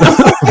title.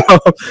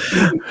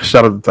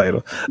 Shout out the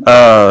title.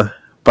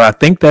 But I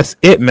think that's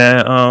it,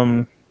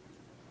 man.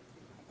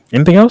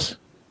 Anything else?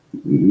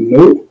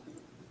 Nope.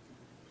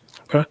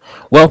 Okay.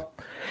 Well,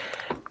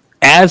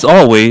 as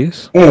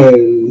always, you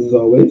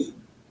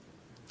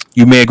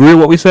may agree with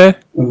what we say.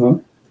 Uh-huh.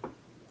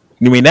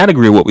 You may not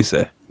agree with what we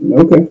say.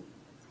 Okay.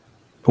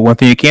 But one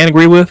thing you can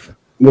agree with,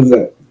 what's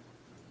that?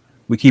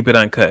 We keep it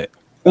uncut.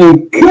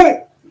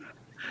 Uncut.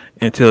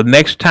 Until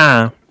next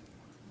time,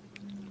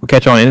 we'll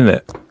catch you on the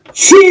internet.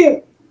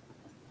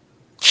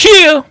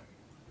 Chill.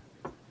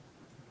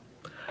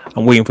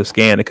 I'm waiting for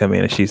Scan to come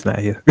in and she's not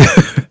here.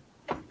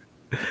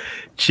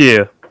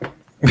 Chill.